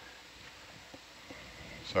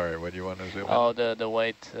 Sorry, what do you want to zoom Oh, in? the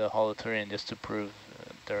white holoturn, just to prove,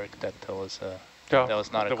 Dirk, that that was Oh, not the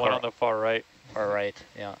a one coral. on the far right. Far right,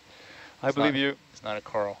 yeah. I It's believe not- you. It's not a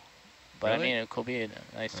coral. But Really? I mean, it could be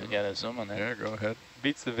nice to get a zoom on it. Yeah, go ahead.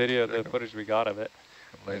 Beats the video, the footage we got of it.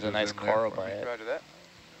 There's a Laser nice zoom there coral for by me. it. Roger that.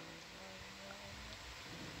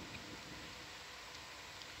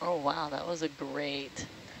 Oh wow, that was a great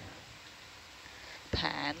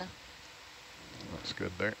pan. Looks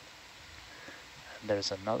good there.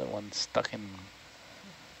 There's another one stuck in.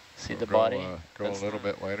 See the Go, body? go a That's- little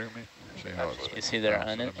bit wider, me. See how it's. You see their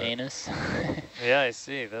bouncing a bit. anus? Yeah, I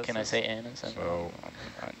see. That's Can I say anus? So,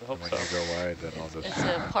 I hope when so. you go wide, then I'll just. It's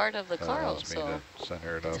a part of the that coral, allows me so to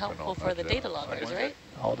center it up it's and helpful I'll for the nudge it data outside. loggers, right?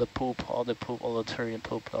 all the poop, all the Turian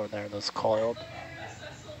poop over there, those coiled.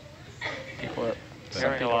 People are, some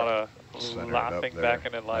Hearing a people lot are- of Center it up laughing there. back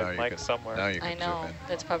in a Now live you mic can- somewhere. Now you I can know. zoom in.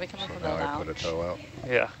 That's probably coming So from the now I put a lounge. toe out.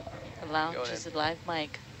 Yeah. The lounge Going is in. a live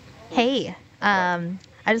mic. Hey,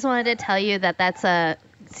 I just wanted to tell you that that's a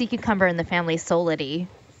sea cucumber in the family Solidae.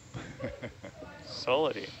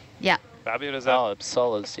 Solidae. Yeah. Fabio, does that? oh,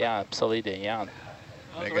 Absolus, yeah, Absolide, yeah. I was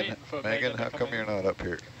Megan, waiting for Megan, how to come in. you're not up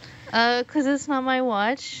here? 'Cause it's not my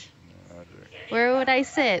watch. Roger. Where would I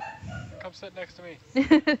sit? Come sit next to me.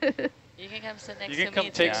 You can come sit next You to can come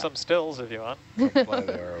me. take Yeah. some stills if you want. Come fly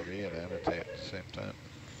the ROV and annotate at the same time.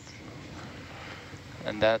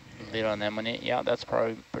 And that little anemone, yeah, that's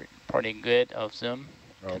probably pretty good of zoom.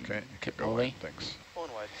 Okay, keep go moving. ahead, thanks.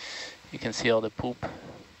 Pulling wide. You can see all the poop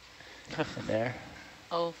in there.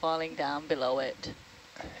 Oh, falling down below it.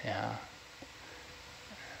 Yeah.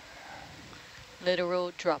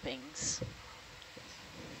 Literal droppings.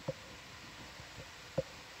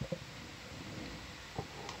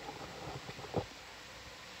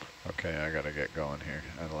 Okay, I gotta get going here.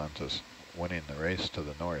 Atalanta's winning the race to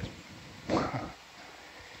the north.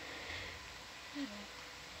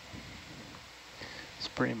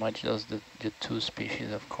 pretty much those the two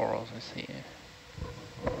species of corals I see.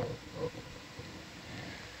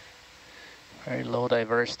 Very low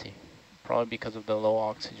diversity, probably because of the low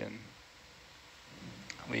oxygen.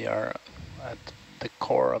 We are at the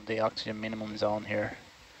core of the oxygen minimum zone here.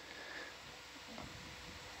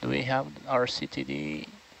 Do we have our CTD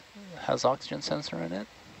has oxygen sensor in it?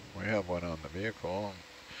 We have one on the vehicle.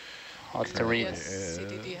 I'll have to read. Yes,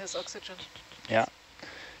 CDD has oxygen. Yeah.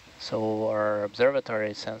 So our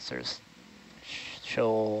observatory sensors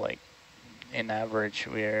show, like, in average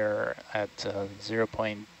we're at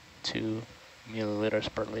 0.2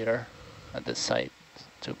 milliliters per liter at this site,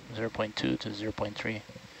 to 0.2 to 0.3.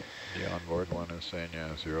 The onboard one is saying,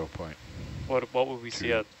 yeah, 0. What would we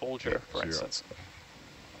see at Folger, for instance?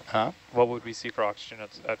 Huh? What would we see for oxygen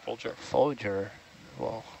at Folger? Folger,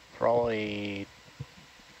 well, probably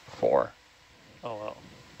 4. Oh, well.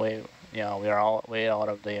 Way, yeah, we are all way out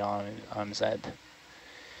of the OMZ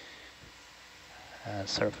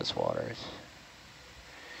surface waters.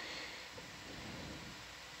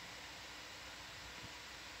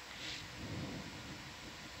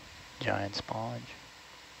 Giant sponge.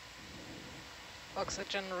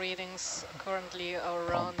 Oxygen readings currently are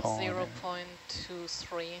around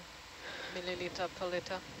 0.23 milliliter per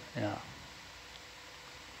liter. Yeah.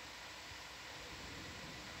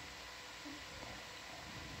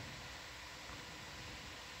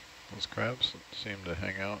 Those crabs seem to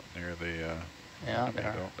hang out near the yeah, they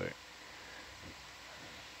don't they?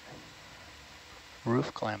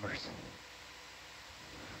 Roof climbers.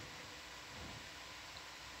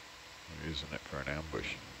 They're using it for an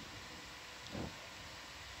ambush.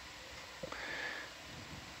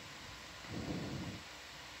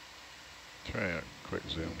 Try a quick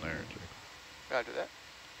zoom there, Jake. Roger that.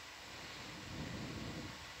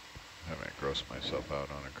 I haven't grossed myself out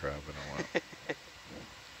on a crab in a while.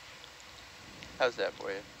 How's that for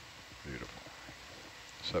you? Beautiful.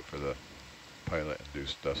 Except for the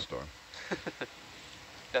pilot-induced dust storm.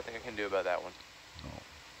 Nothing I can do about that one. No.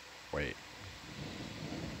 Wait.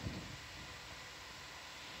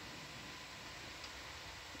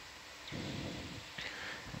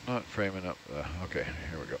 I'm not framing up the... Okay,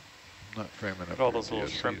 here we go. I'm not framing up all those little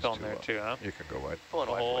DSCs shrimp on there too, huh? You can go wide. Pulling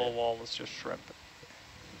The wide for whole you. wall is just shrimp.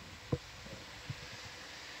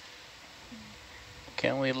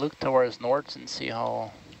 Can we look towards north and see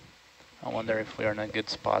how... I wonder if we are in a good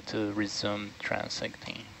spot to resume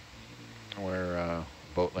transecting. We're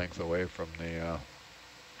boat length away from the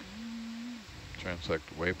transect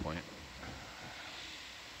waypoint.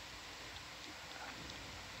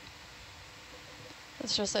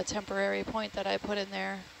 It's just a temporary point that I put in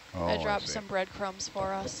there. Oh, I dropped see. some breadcrumbs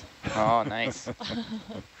for us. Oh, nice.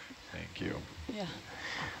 Thank you. Yeah.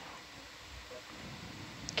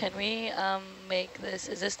 Can we make this,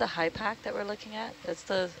 is this the high pack that we're looking at? That's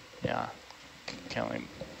the, Yeah. Can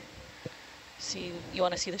we... see, you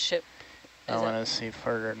want to see the ship? I Is want it- to see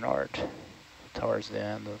further north, towards the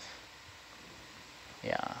end of...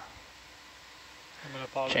 Yeah. I'm gonna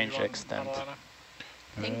follow Change you on extent. Atalanta.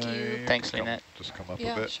 Thank you. can Thanks, come- Lynette. Just come up a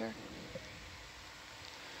Yeah, bit. sure.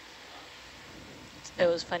 It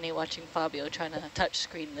was funny watching Fabio trying to touch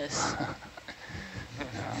screen this.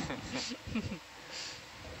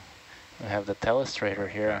 We have the telestrator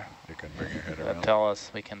here You can bring your head that around. tell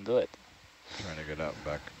us we can do it. Trying to get out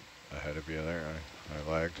back ahead of you there.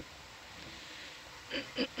 I lagged.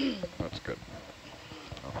 That's good.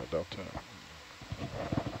 Alpha Delta.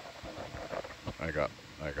 I got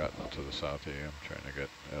to the south of you. I'm trying to get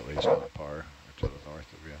at least on par or to the north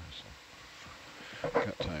of you. So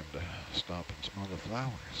got time to stop and smell the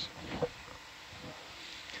flowers.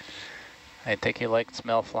 I take you like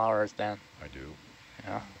smell flowers, Dan. I do.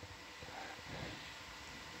 Yeah.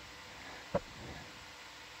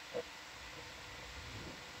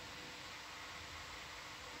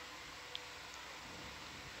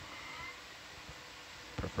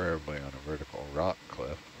 Preferably on a vertical rock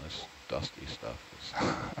cliff. This dusty stuff is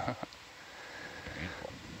painful.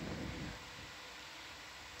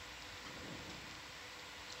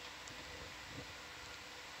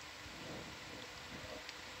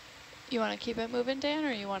 You want to keep it moving, Dan,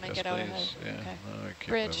 or you want to Yes, get out please. ahead? Yeah, Okay. no, I keep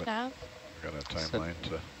Bridge moving. nav. Got a timeline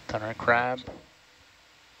to... Thunder crab. Can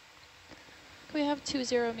we have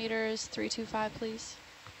 20 meters, 325, please?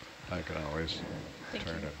 I can always Thank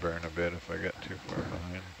turn you. and burn a bit if I get too far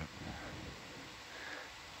behind.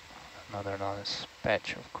 But Another nice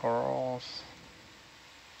patch of corals.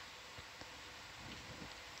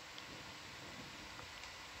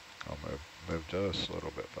 I'll move just a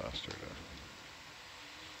little bit faster.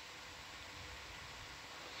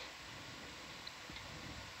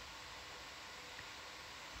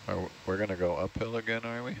 We're going to go uphill again,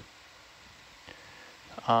 are we?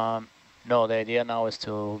 No, the idea now is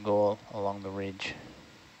to go along the ridge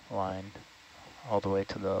line all the way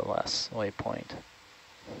to the last waypoint.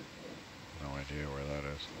 No idea where that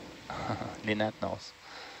is. Lynette knows.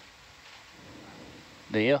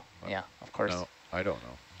 Do you? Yeah, of course. No, I don't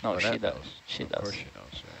know. No, she Lynette does. knows. She of does. course she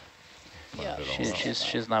knows, yeah. Yeah, Found it all out.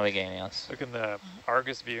 She's navigating us. Look in the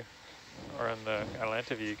Argus view, or in the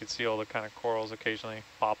Atalanta view, you can see all the kind of corals occasionally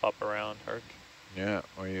pop up around Herc. Yeah,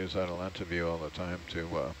 we use Atalanta view all the time to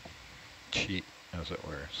cheat, as it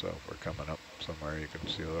were. So if we're coming up somewhere, you can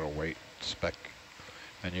see a little weight speck.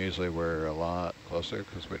 And usually we're a lot closer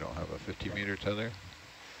because we don't have a 50-meter tether.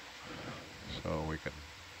 So we can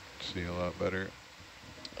see a lot better.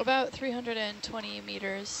 About 320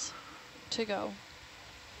 meters to go.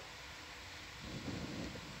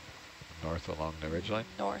 North along the ridgeline?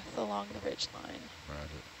 North along the ridgeline.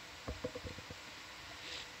 Roger.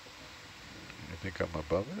 You think I'm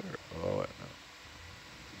above it or below it now?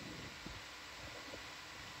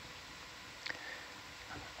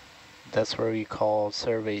 That's where we call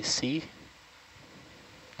survey C.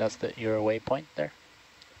 That's your waypoint there?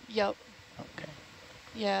 Yep. Okay.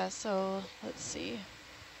 Yeah, so let's see.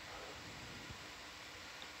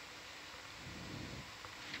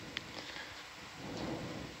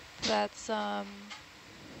 That's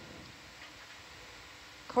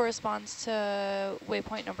corresponds to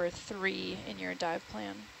waypoint number 3 in your dive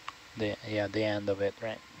plan. The end of it,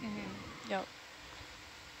 right? Mm-hmm. Yep.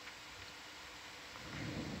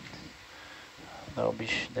 That'll be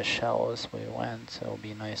the shallowest we went, so it'll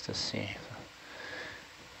be nice to see.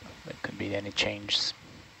 There could be any changes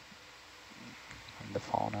in the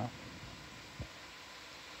fauna.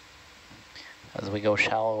 As we go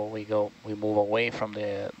shallow, we move away from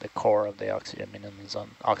the core of the oxygen minimum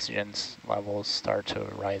zone. Oxygen's levels start to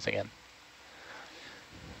rise again.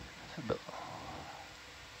 But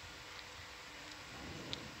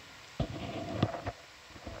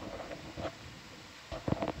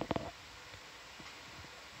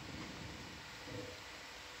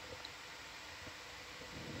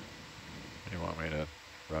You want me to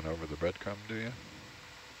run over the breadcrumb, do you?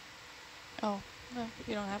 Oh, no,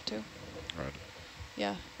 you don't have to. Right.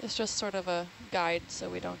 Yeah, it's just sort of a guide so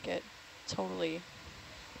we don't get totally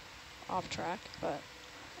off track, but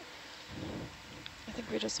I think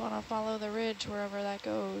we just want to follow the ridge wherever that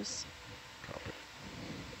goes. Copy.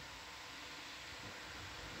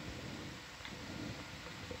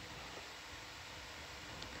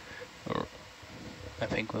 I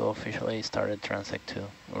think we officially started transect to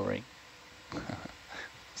Uri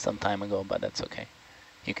some time ago, but that's okay.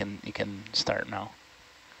 You can start now.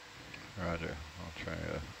 Roger. I'll try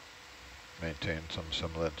to maintain some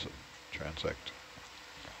semblance of transect.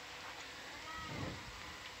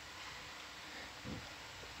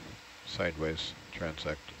 Sideways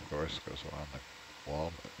transect, of course, goes along the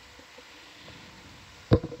wall.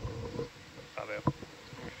 Fabio.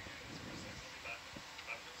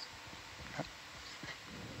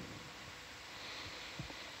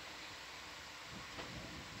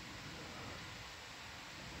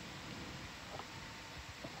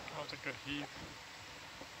 That was a good heave.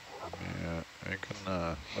 Yeah, I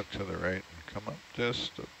can look to the right and come up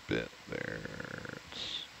just a bit there.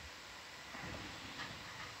 It's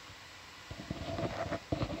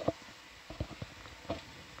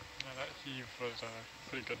Yeah, that heave was a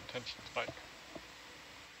pretty good tension spike.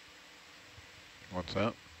 what's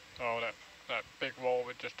that? Oh, that big wall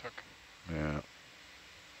we just took. Yeah.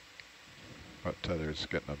 But tether's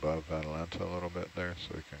getting above Atalanta a little bit there,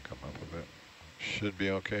 so we can come up a bit. Should be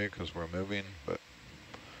okay because we're moving, but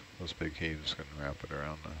those big heaves can wrap it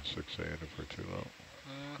around the 6-8 if we're too low.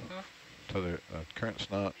 Tether, current's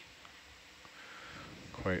not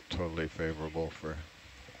quite totally favorable for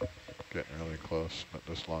getting really close, but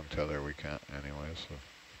this long tether we can't anyway, so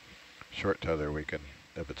short tether we can,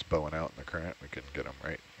 if it's bowing out in the current, we can get them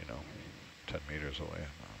right, 10 meters away.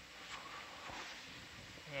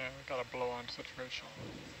 Yeah, we got a blow-on situation.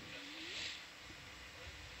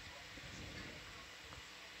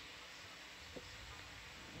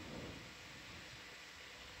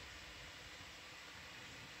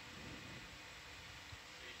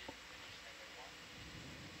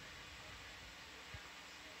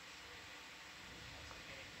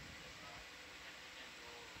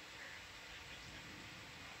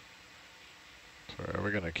 So are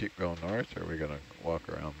we going to keep going north, or are we going to walk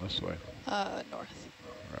around this way? North.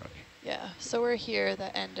 Roger. Yeah, so we're here,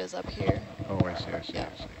 the end is up here. Oh, I see, I see, Yeah.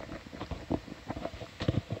 I see.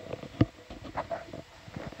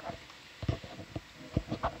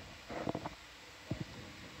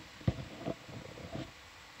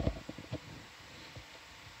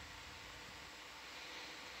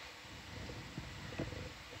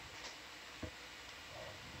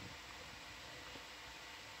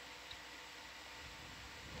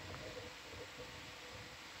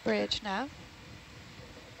 Bridge nav.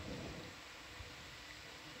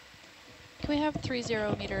 Can we have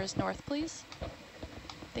 30 meters north, please?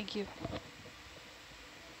 Thank you.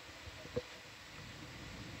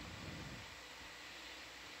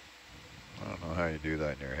 I don't know how you do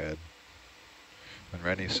that in your head. When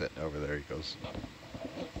Rennie's sitting over there, he goes.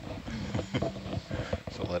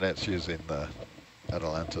 So Lynette's using the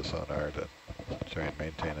Atalanta sonar to try and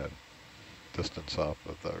maintain a distance off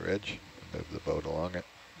of the ridge and move the boat along it.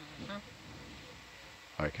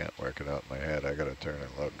 I can't work it out in my head. I gotta turn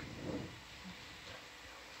and look.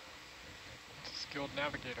 It's a skilled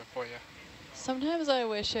navigator for you. Sometimes I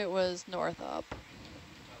wish it was north up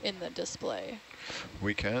in the display.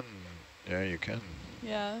 We can, yeah, you can.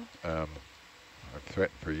 Yeah. I've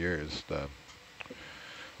threatened for years. The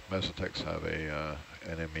Mesotechs have a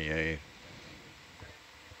NMEA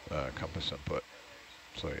compass input.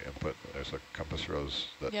 So you input, there's a compass rose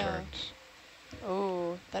that turns.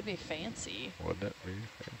 Oh, that'd be fancy. Wouldn't it be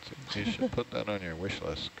fancy? You should put that on your wish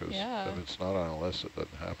list, because if it's not on a list, it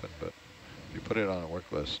doesn't happen. But if you put it on a work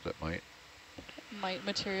list, it might. Might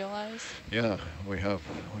materialize. Yeah, we have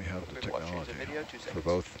the technology for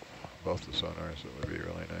both the sonars. It would be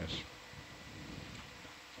really nice.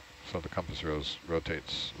 So the compass rose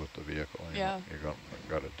rotates with the vehicle. You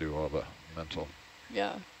got to do all the mental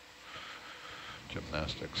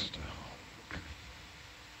gymnastics to.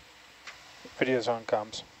 Video's on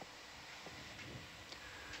comms.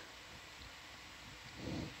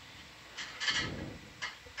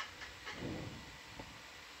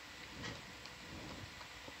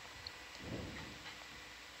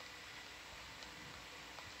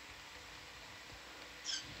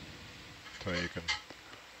 So you can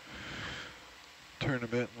turn a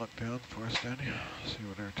bit and look down for us, Danny. See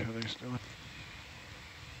what our tether's doing.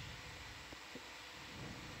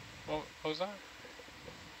 What was that?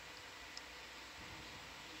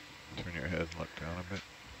 Turn your head and look down a bit.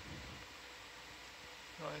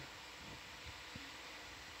 Right.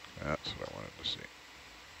 That's what I wanted to see.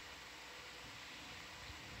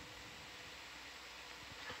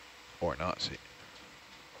 Or not see.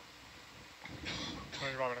 So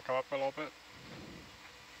you want me to come up a little bit?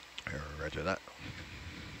 Here, roger that.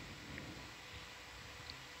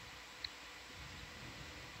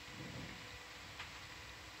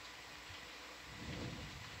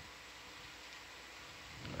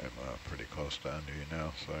 I'm pretty close down to you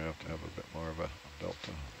now, so I have to have a bit more of a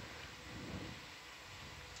delta.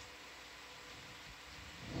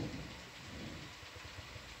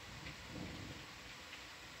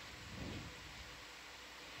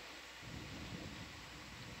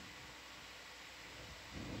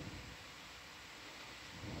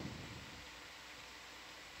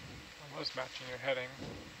 I was matching your heading.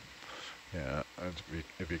 Yeah,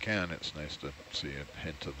 if you can, it's nice to see a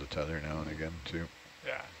hint of the tether now and again too.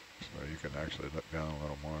 Yeah. So you can actually look down a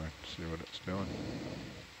little more and see what it's doing.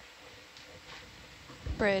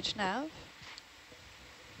 Bridge nav.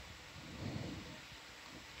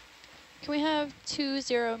 Can we have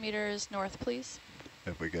 20 meters north, please?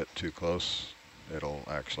 If we get too close, it'll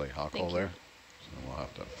actually hockle there. So we'll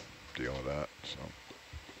have to deal with that. So.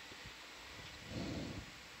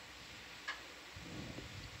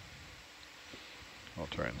 I'll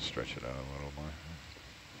try and stretch it out a little more.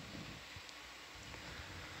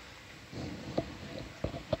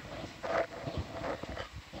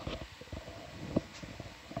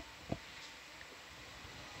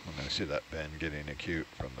 I'm going to see that bend getting acute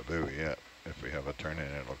from the buoy. Yeah, if we have a turn in,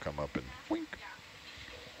 it'll come up and wink.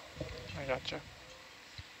 I gotcha.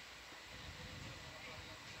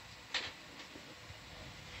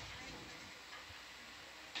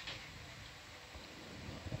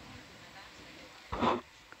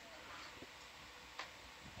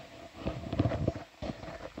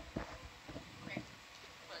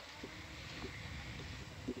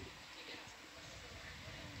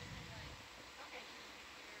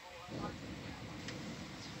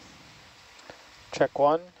 Check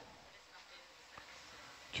one.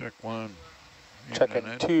 Check one. Checking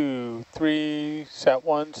 2, 3, set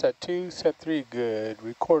 1, set 2, set 3, good.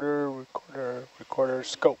 Recorder,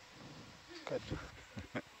 scope. Good.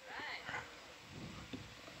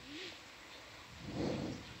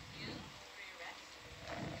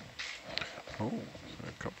 Oh, is that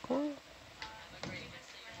a cup coil?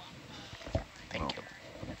 Thank you.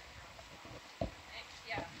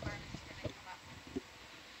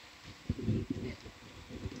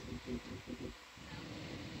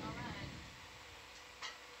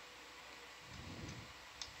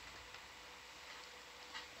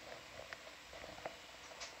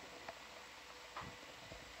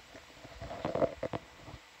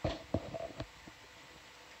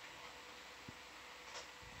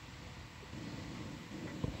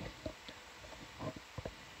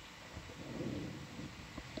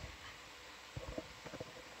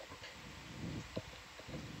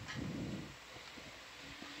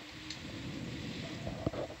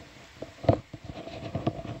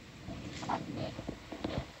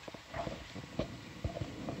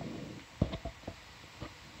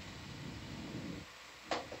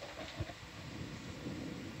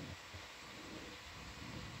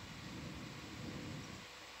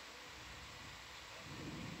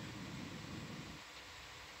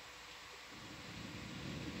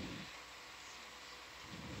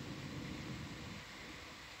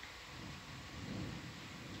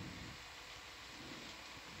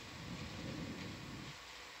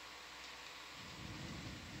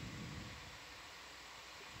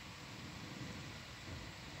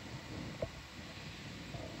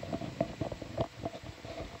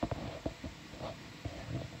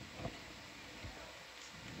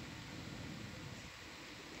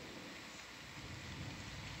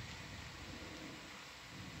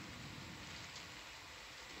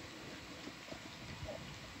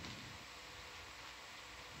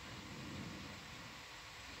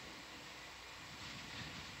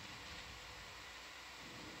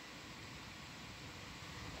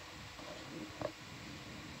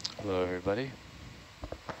 everybody.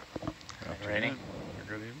 Raining.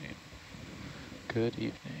 Good evening. Good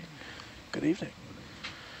evening. Good evening.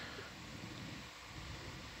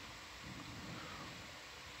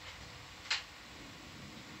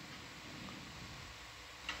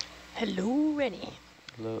 Hello, Rennie.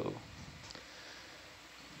 Hello.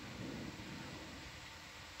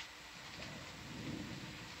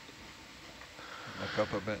 Look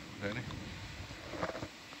up a bit, Danny.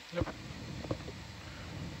 Yep.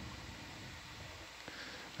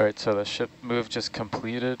 All right, so the ship move just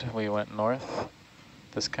completed. We went north.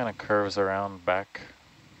 This kind of curves around back.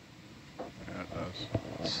 Yeah, it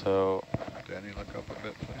does. So Danny, look up a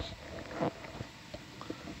bit, please.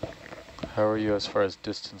 how are you as far as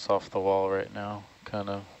distance off the wall right now? Kind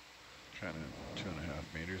of. Kind of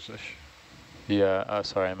 2.5 meters-ish. Yeah,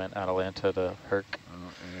 sorry, I meant Atalanta to Herc.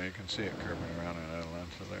 Yeah, you can see it curving around in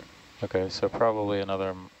Atalanta there. Okay, so probably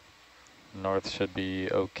another north should be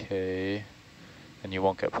okay, and you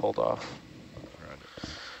won't get pulled off. Roger.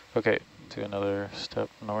 Okay, do another step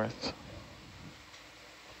north.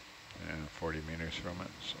 Yeah, 40 meters from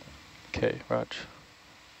it, so. Okay, Raj.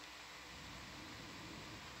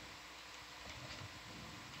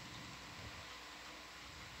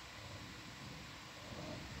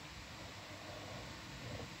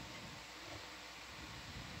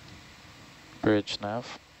 Bridge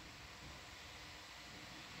nav.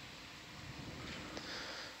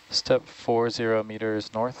 Step 40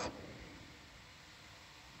 meters north.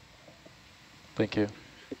 Thank you.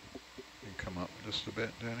 You can come up just a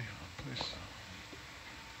bit, Danny, please.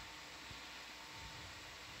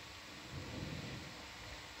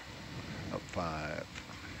 Up 5.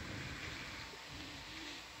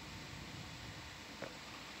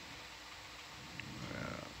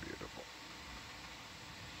 Yeah, beautiful.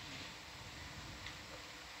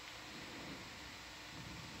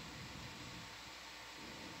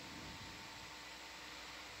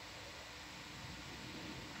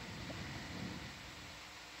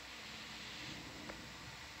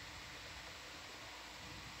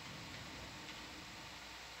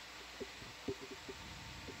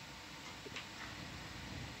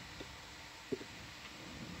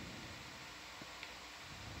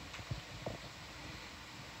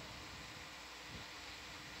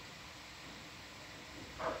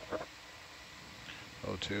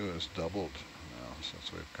 O2 has doubled now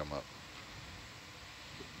since we've come up.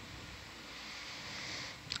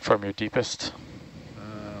 From your deepest?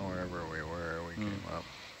 Wherever we were, we came up.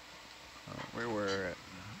 We were at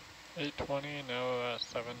 820, now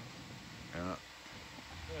 780. yeah.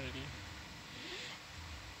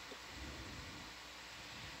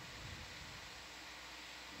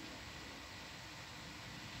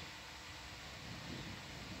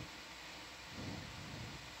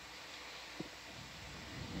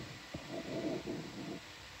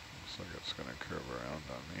 Looks like it's gonna curve around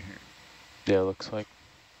on me here. Yeah, looks like.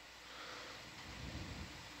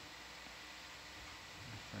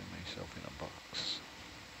 Find myself in a box.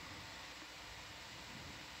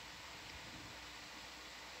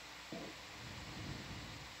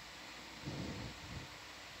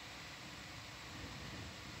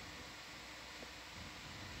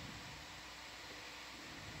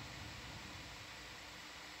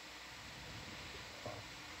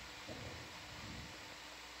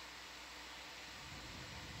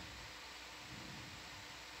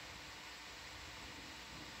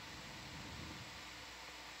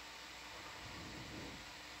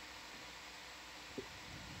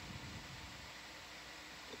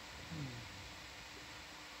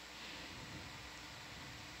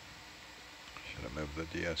 Should have moved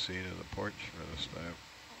the DSC to the porch for this dive.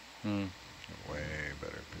 Way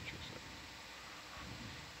better pictures.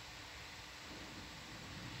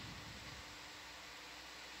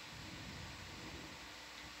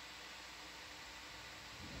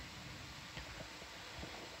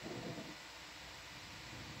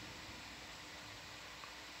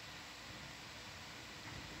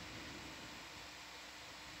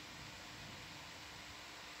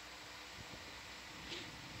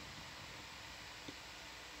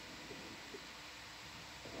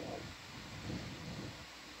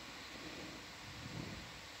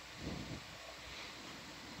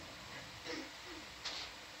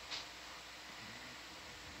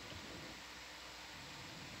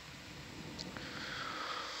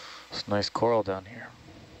 It's nice coral down here.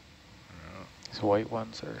 Yeah. These white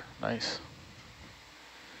ones are nice.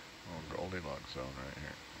 Oh, Goldilocks zone right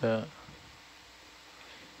here. Yeah.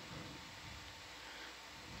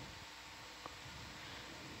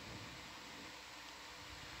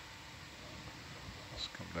 Let's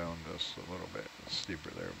come down just a little bit. It's steeper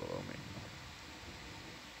there below me.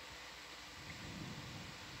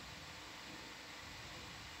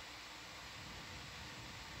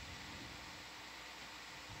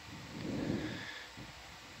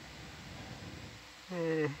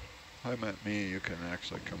 I meant me, you can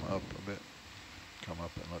actually come up a bit. Come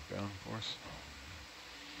up and look down for us.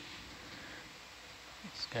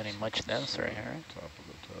 It's getting much denser here. Top of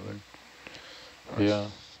the tether. Yeah.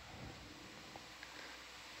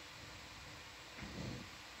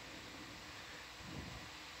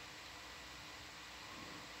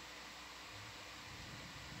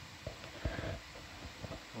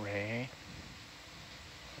 Ray.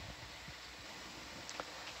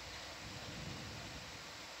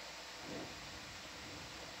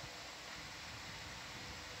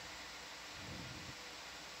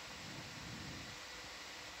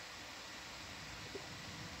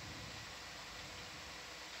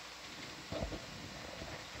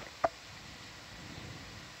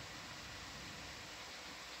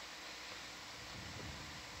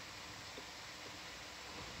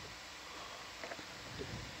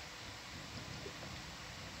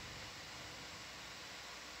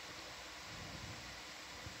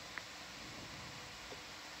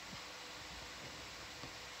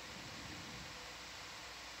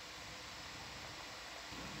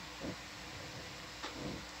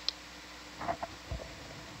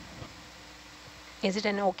 Is it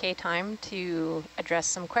an okay time to address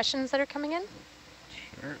some questions that are coming in?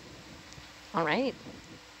 Sure. All right.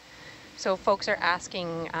 So folks are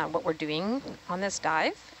asking what we're doing on this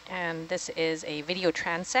dive, and this is a video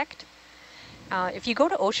transect. If you go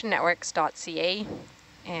to oceannetworks.ca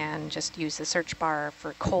and just use the search bar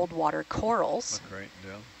for cold water corals, Look right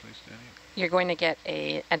down, please, Danny. you're going to get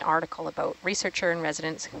an article about researcher in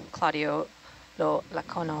residence Claudio Lo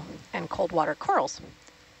Lacono and cold water corals.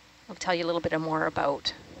 I'll tell you a little bit more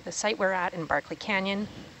about the site we're at in Barkley Canyon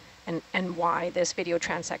and why this video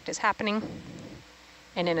transect is happening.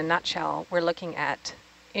 And in a nutshell, we're looking at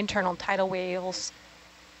internal tidal whales,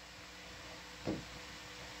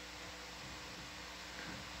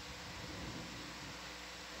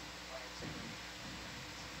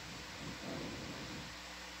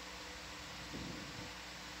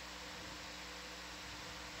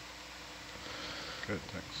 Good,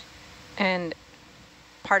 thanks. and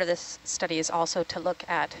part of this study is also to look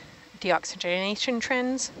at deoxygenation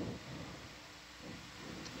trends.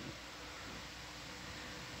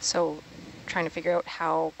 So trying to figure out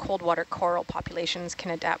how cold water coral populations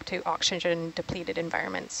can adapt to oxygen depleted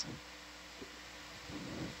environments.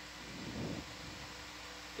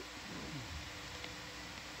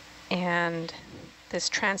 And this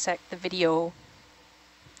transect, the video,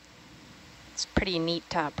 it's a pretty neat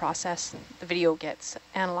process. The video gets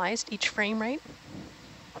analyzed, each frame, right?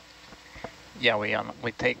 Yeah, we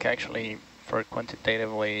take actually, for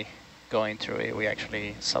quantitatively going through it, we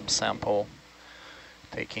actually subsample,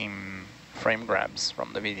 taking frame grabs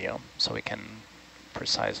from the video, so we can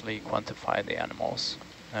precisely quantify the animals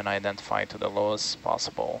and identify to the lowest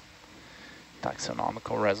possible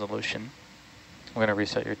taxonomical resolution. I'm going to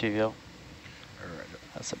reset your TVO. All right.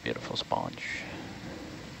 That's a beautiful sponge.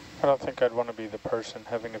 I don't think I'd want to be the person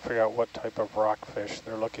having to figure out what type of rockfish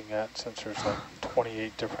they're looking at, since there's like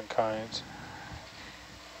 28 different kinds.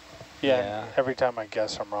 Yeah, every time I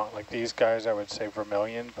guess I'm wrong. Like these guys, I would say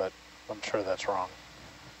vermilion, but I'm sure that's wrong.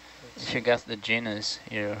 If you guess the genus,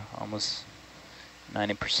 you're almost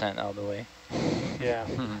 90% out of the way. Yeah.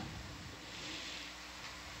 Do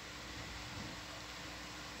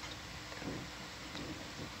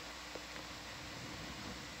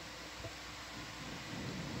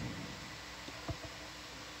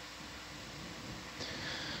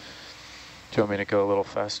you want me to go a little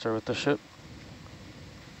faster with the ship?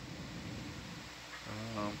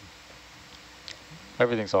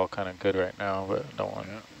 Everything's all kind of good right now, but don't want.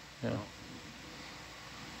 Yeah.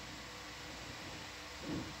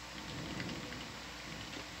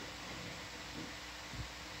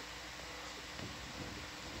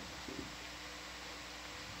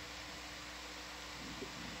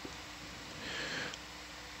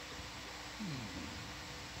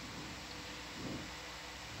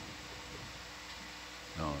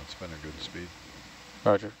 No, it's been a good speed.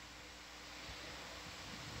 Roger.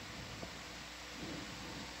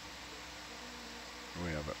 We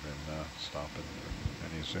haven't been stopping for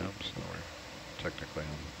any zooms, so we're technically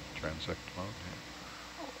on transect mode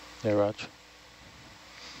here. Yeah, Raj.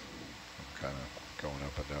 I'm kind of going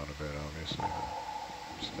up and down a bit, obviously,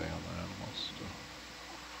 but stay on the animals still.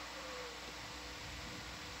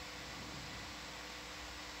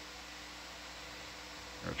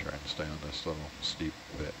 We're trying to stay on this little steep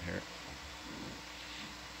bit here.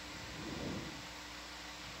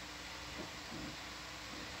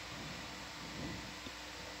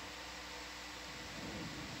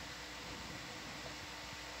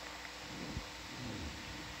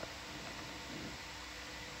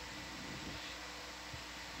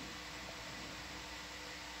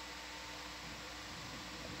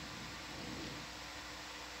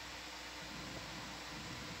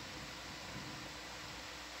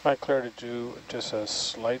 Am I clear to do just a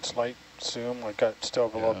slight zoom? I got still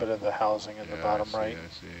have a little bit of the housing in the bottom right. I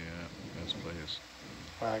see, yeah. Yes, please.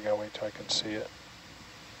 I gotta wait till I can see it.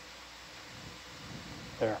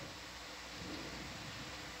 There.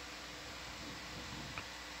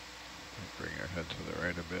 Bring your head to the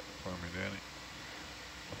right a bit for me, Danny.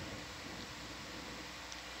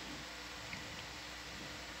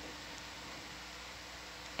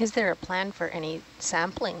 Is there a plan for any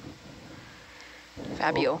sampling,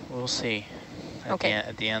 Fabio? We'll see. Okay.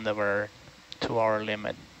 At the end of our 2-hour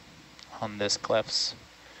limit on these cliffs,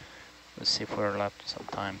 we'll see if we're left some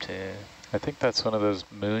time to... I think that's one of those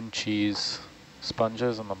moon cheese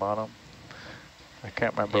sponges on the bottom. I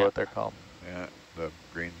can't remember what they're called. Yeah, the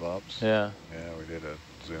green blobs. Yeah. Yeah, we did a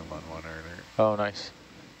zoom on one earlier. Oh, nice.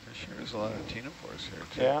 There sure is a lot of ctenophores here,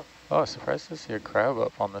 too. Yeah. Oh, I'm surprised to see a crab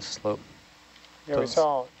up on this slope. Yeah, we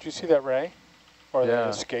saw, did you see that ray? Or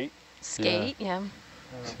the skate? Skate, yeah.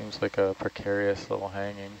 Seems like a precarious little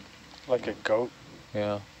hanging. Like a goat?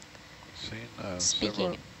 Yeah. Seen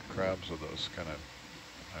Speaking several crabs with those kind of,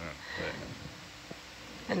 I don't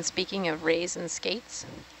know. And speaking of rays and skates,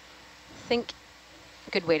 I think a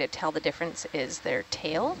good way to tell the difference is their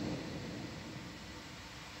tail.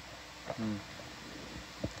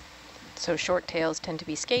 So short tails tend to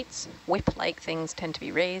be skates, whip-like things tend to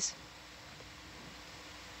be rays.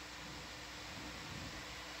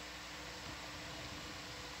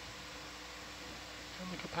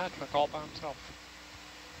 And look at Patrick all by himself.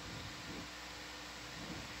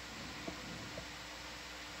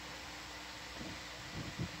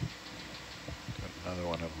 Got another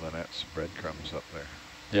one of Lynette's breadcrumbs up there.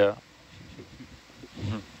 Yeah.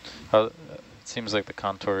 It seems like the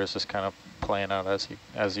contour is just kind of playing out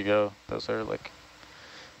as you go. Those are like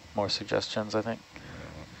more suggestions, I think.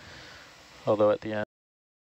 Although at the end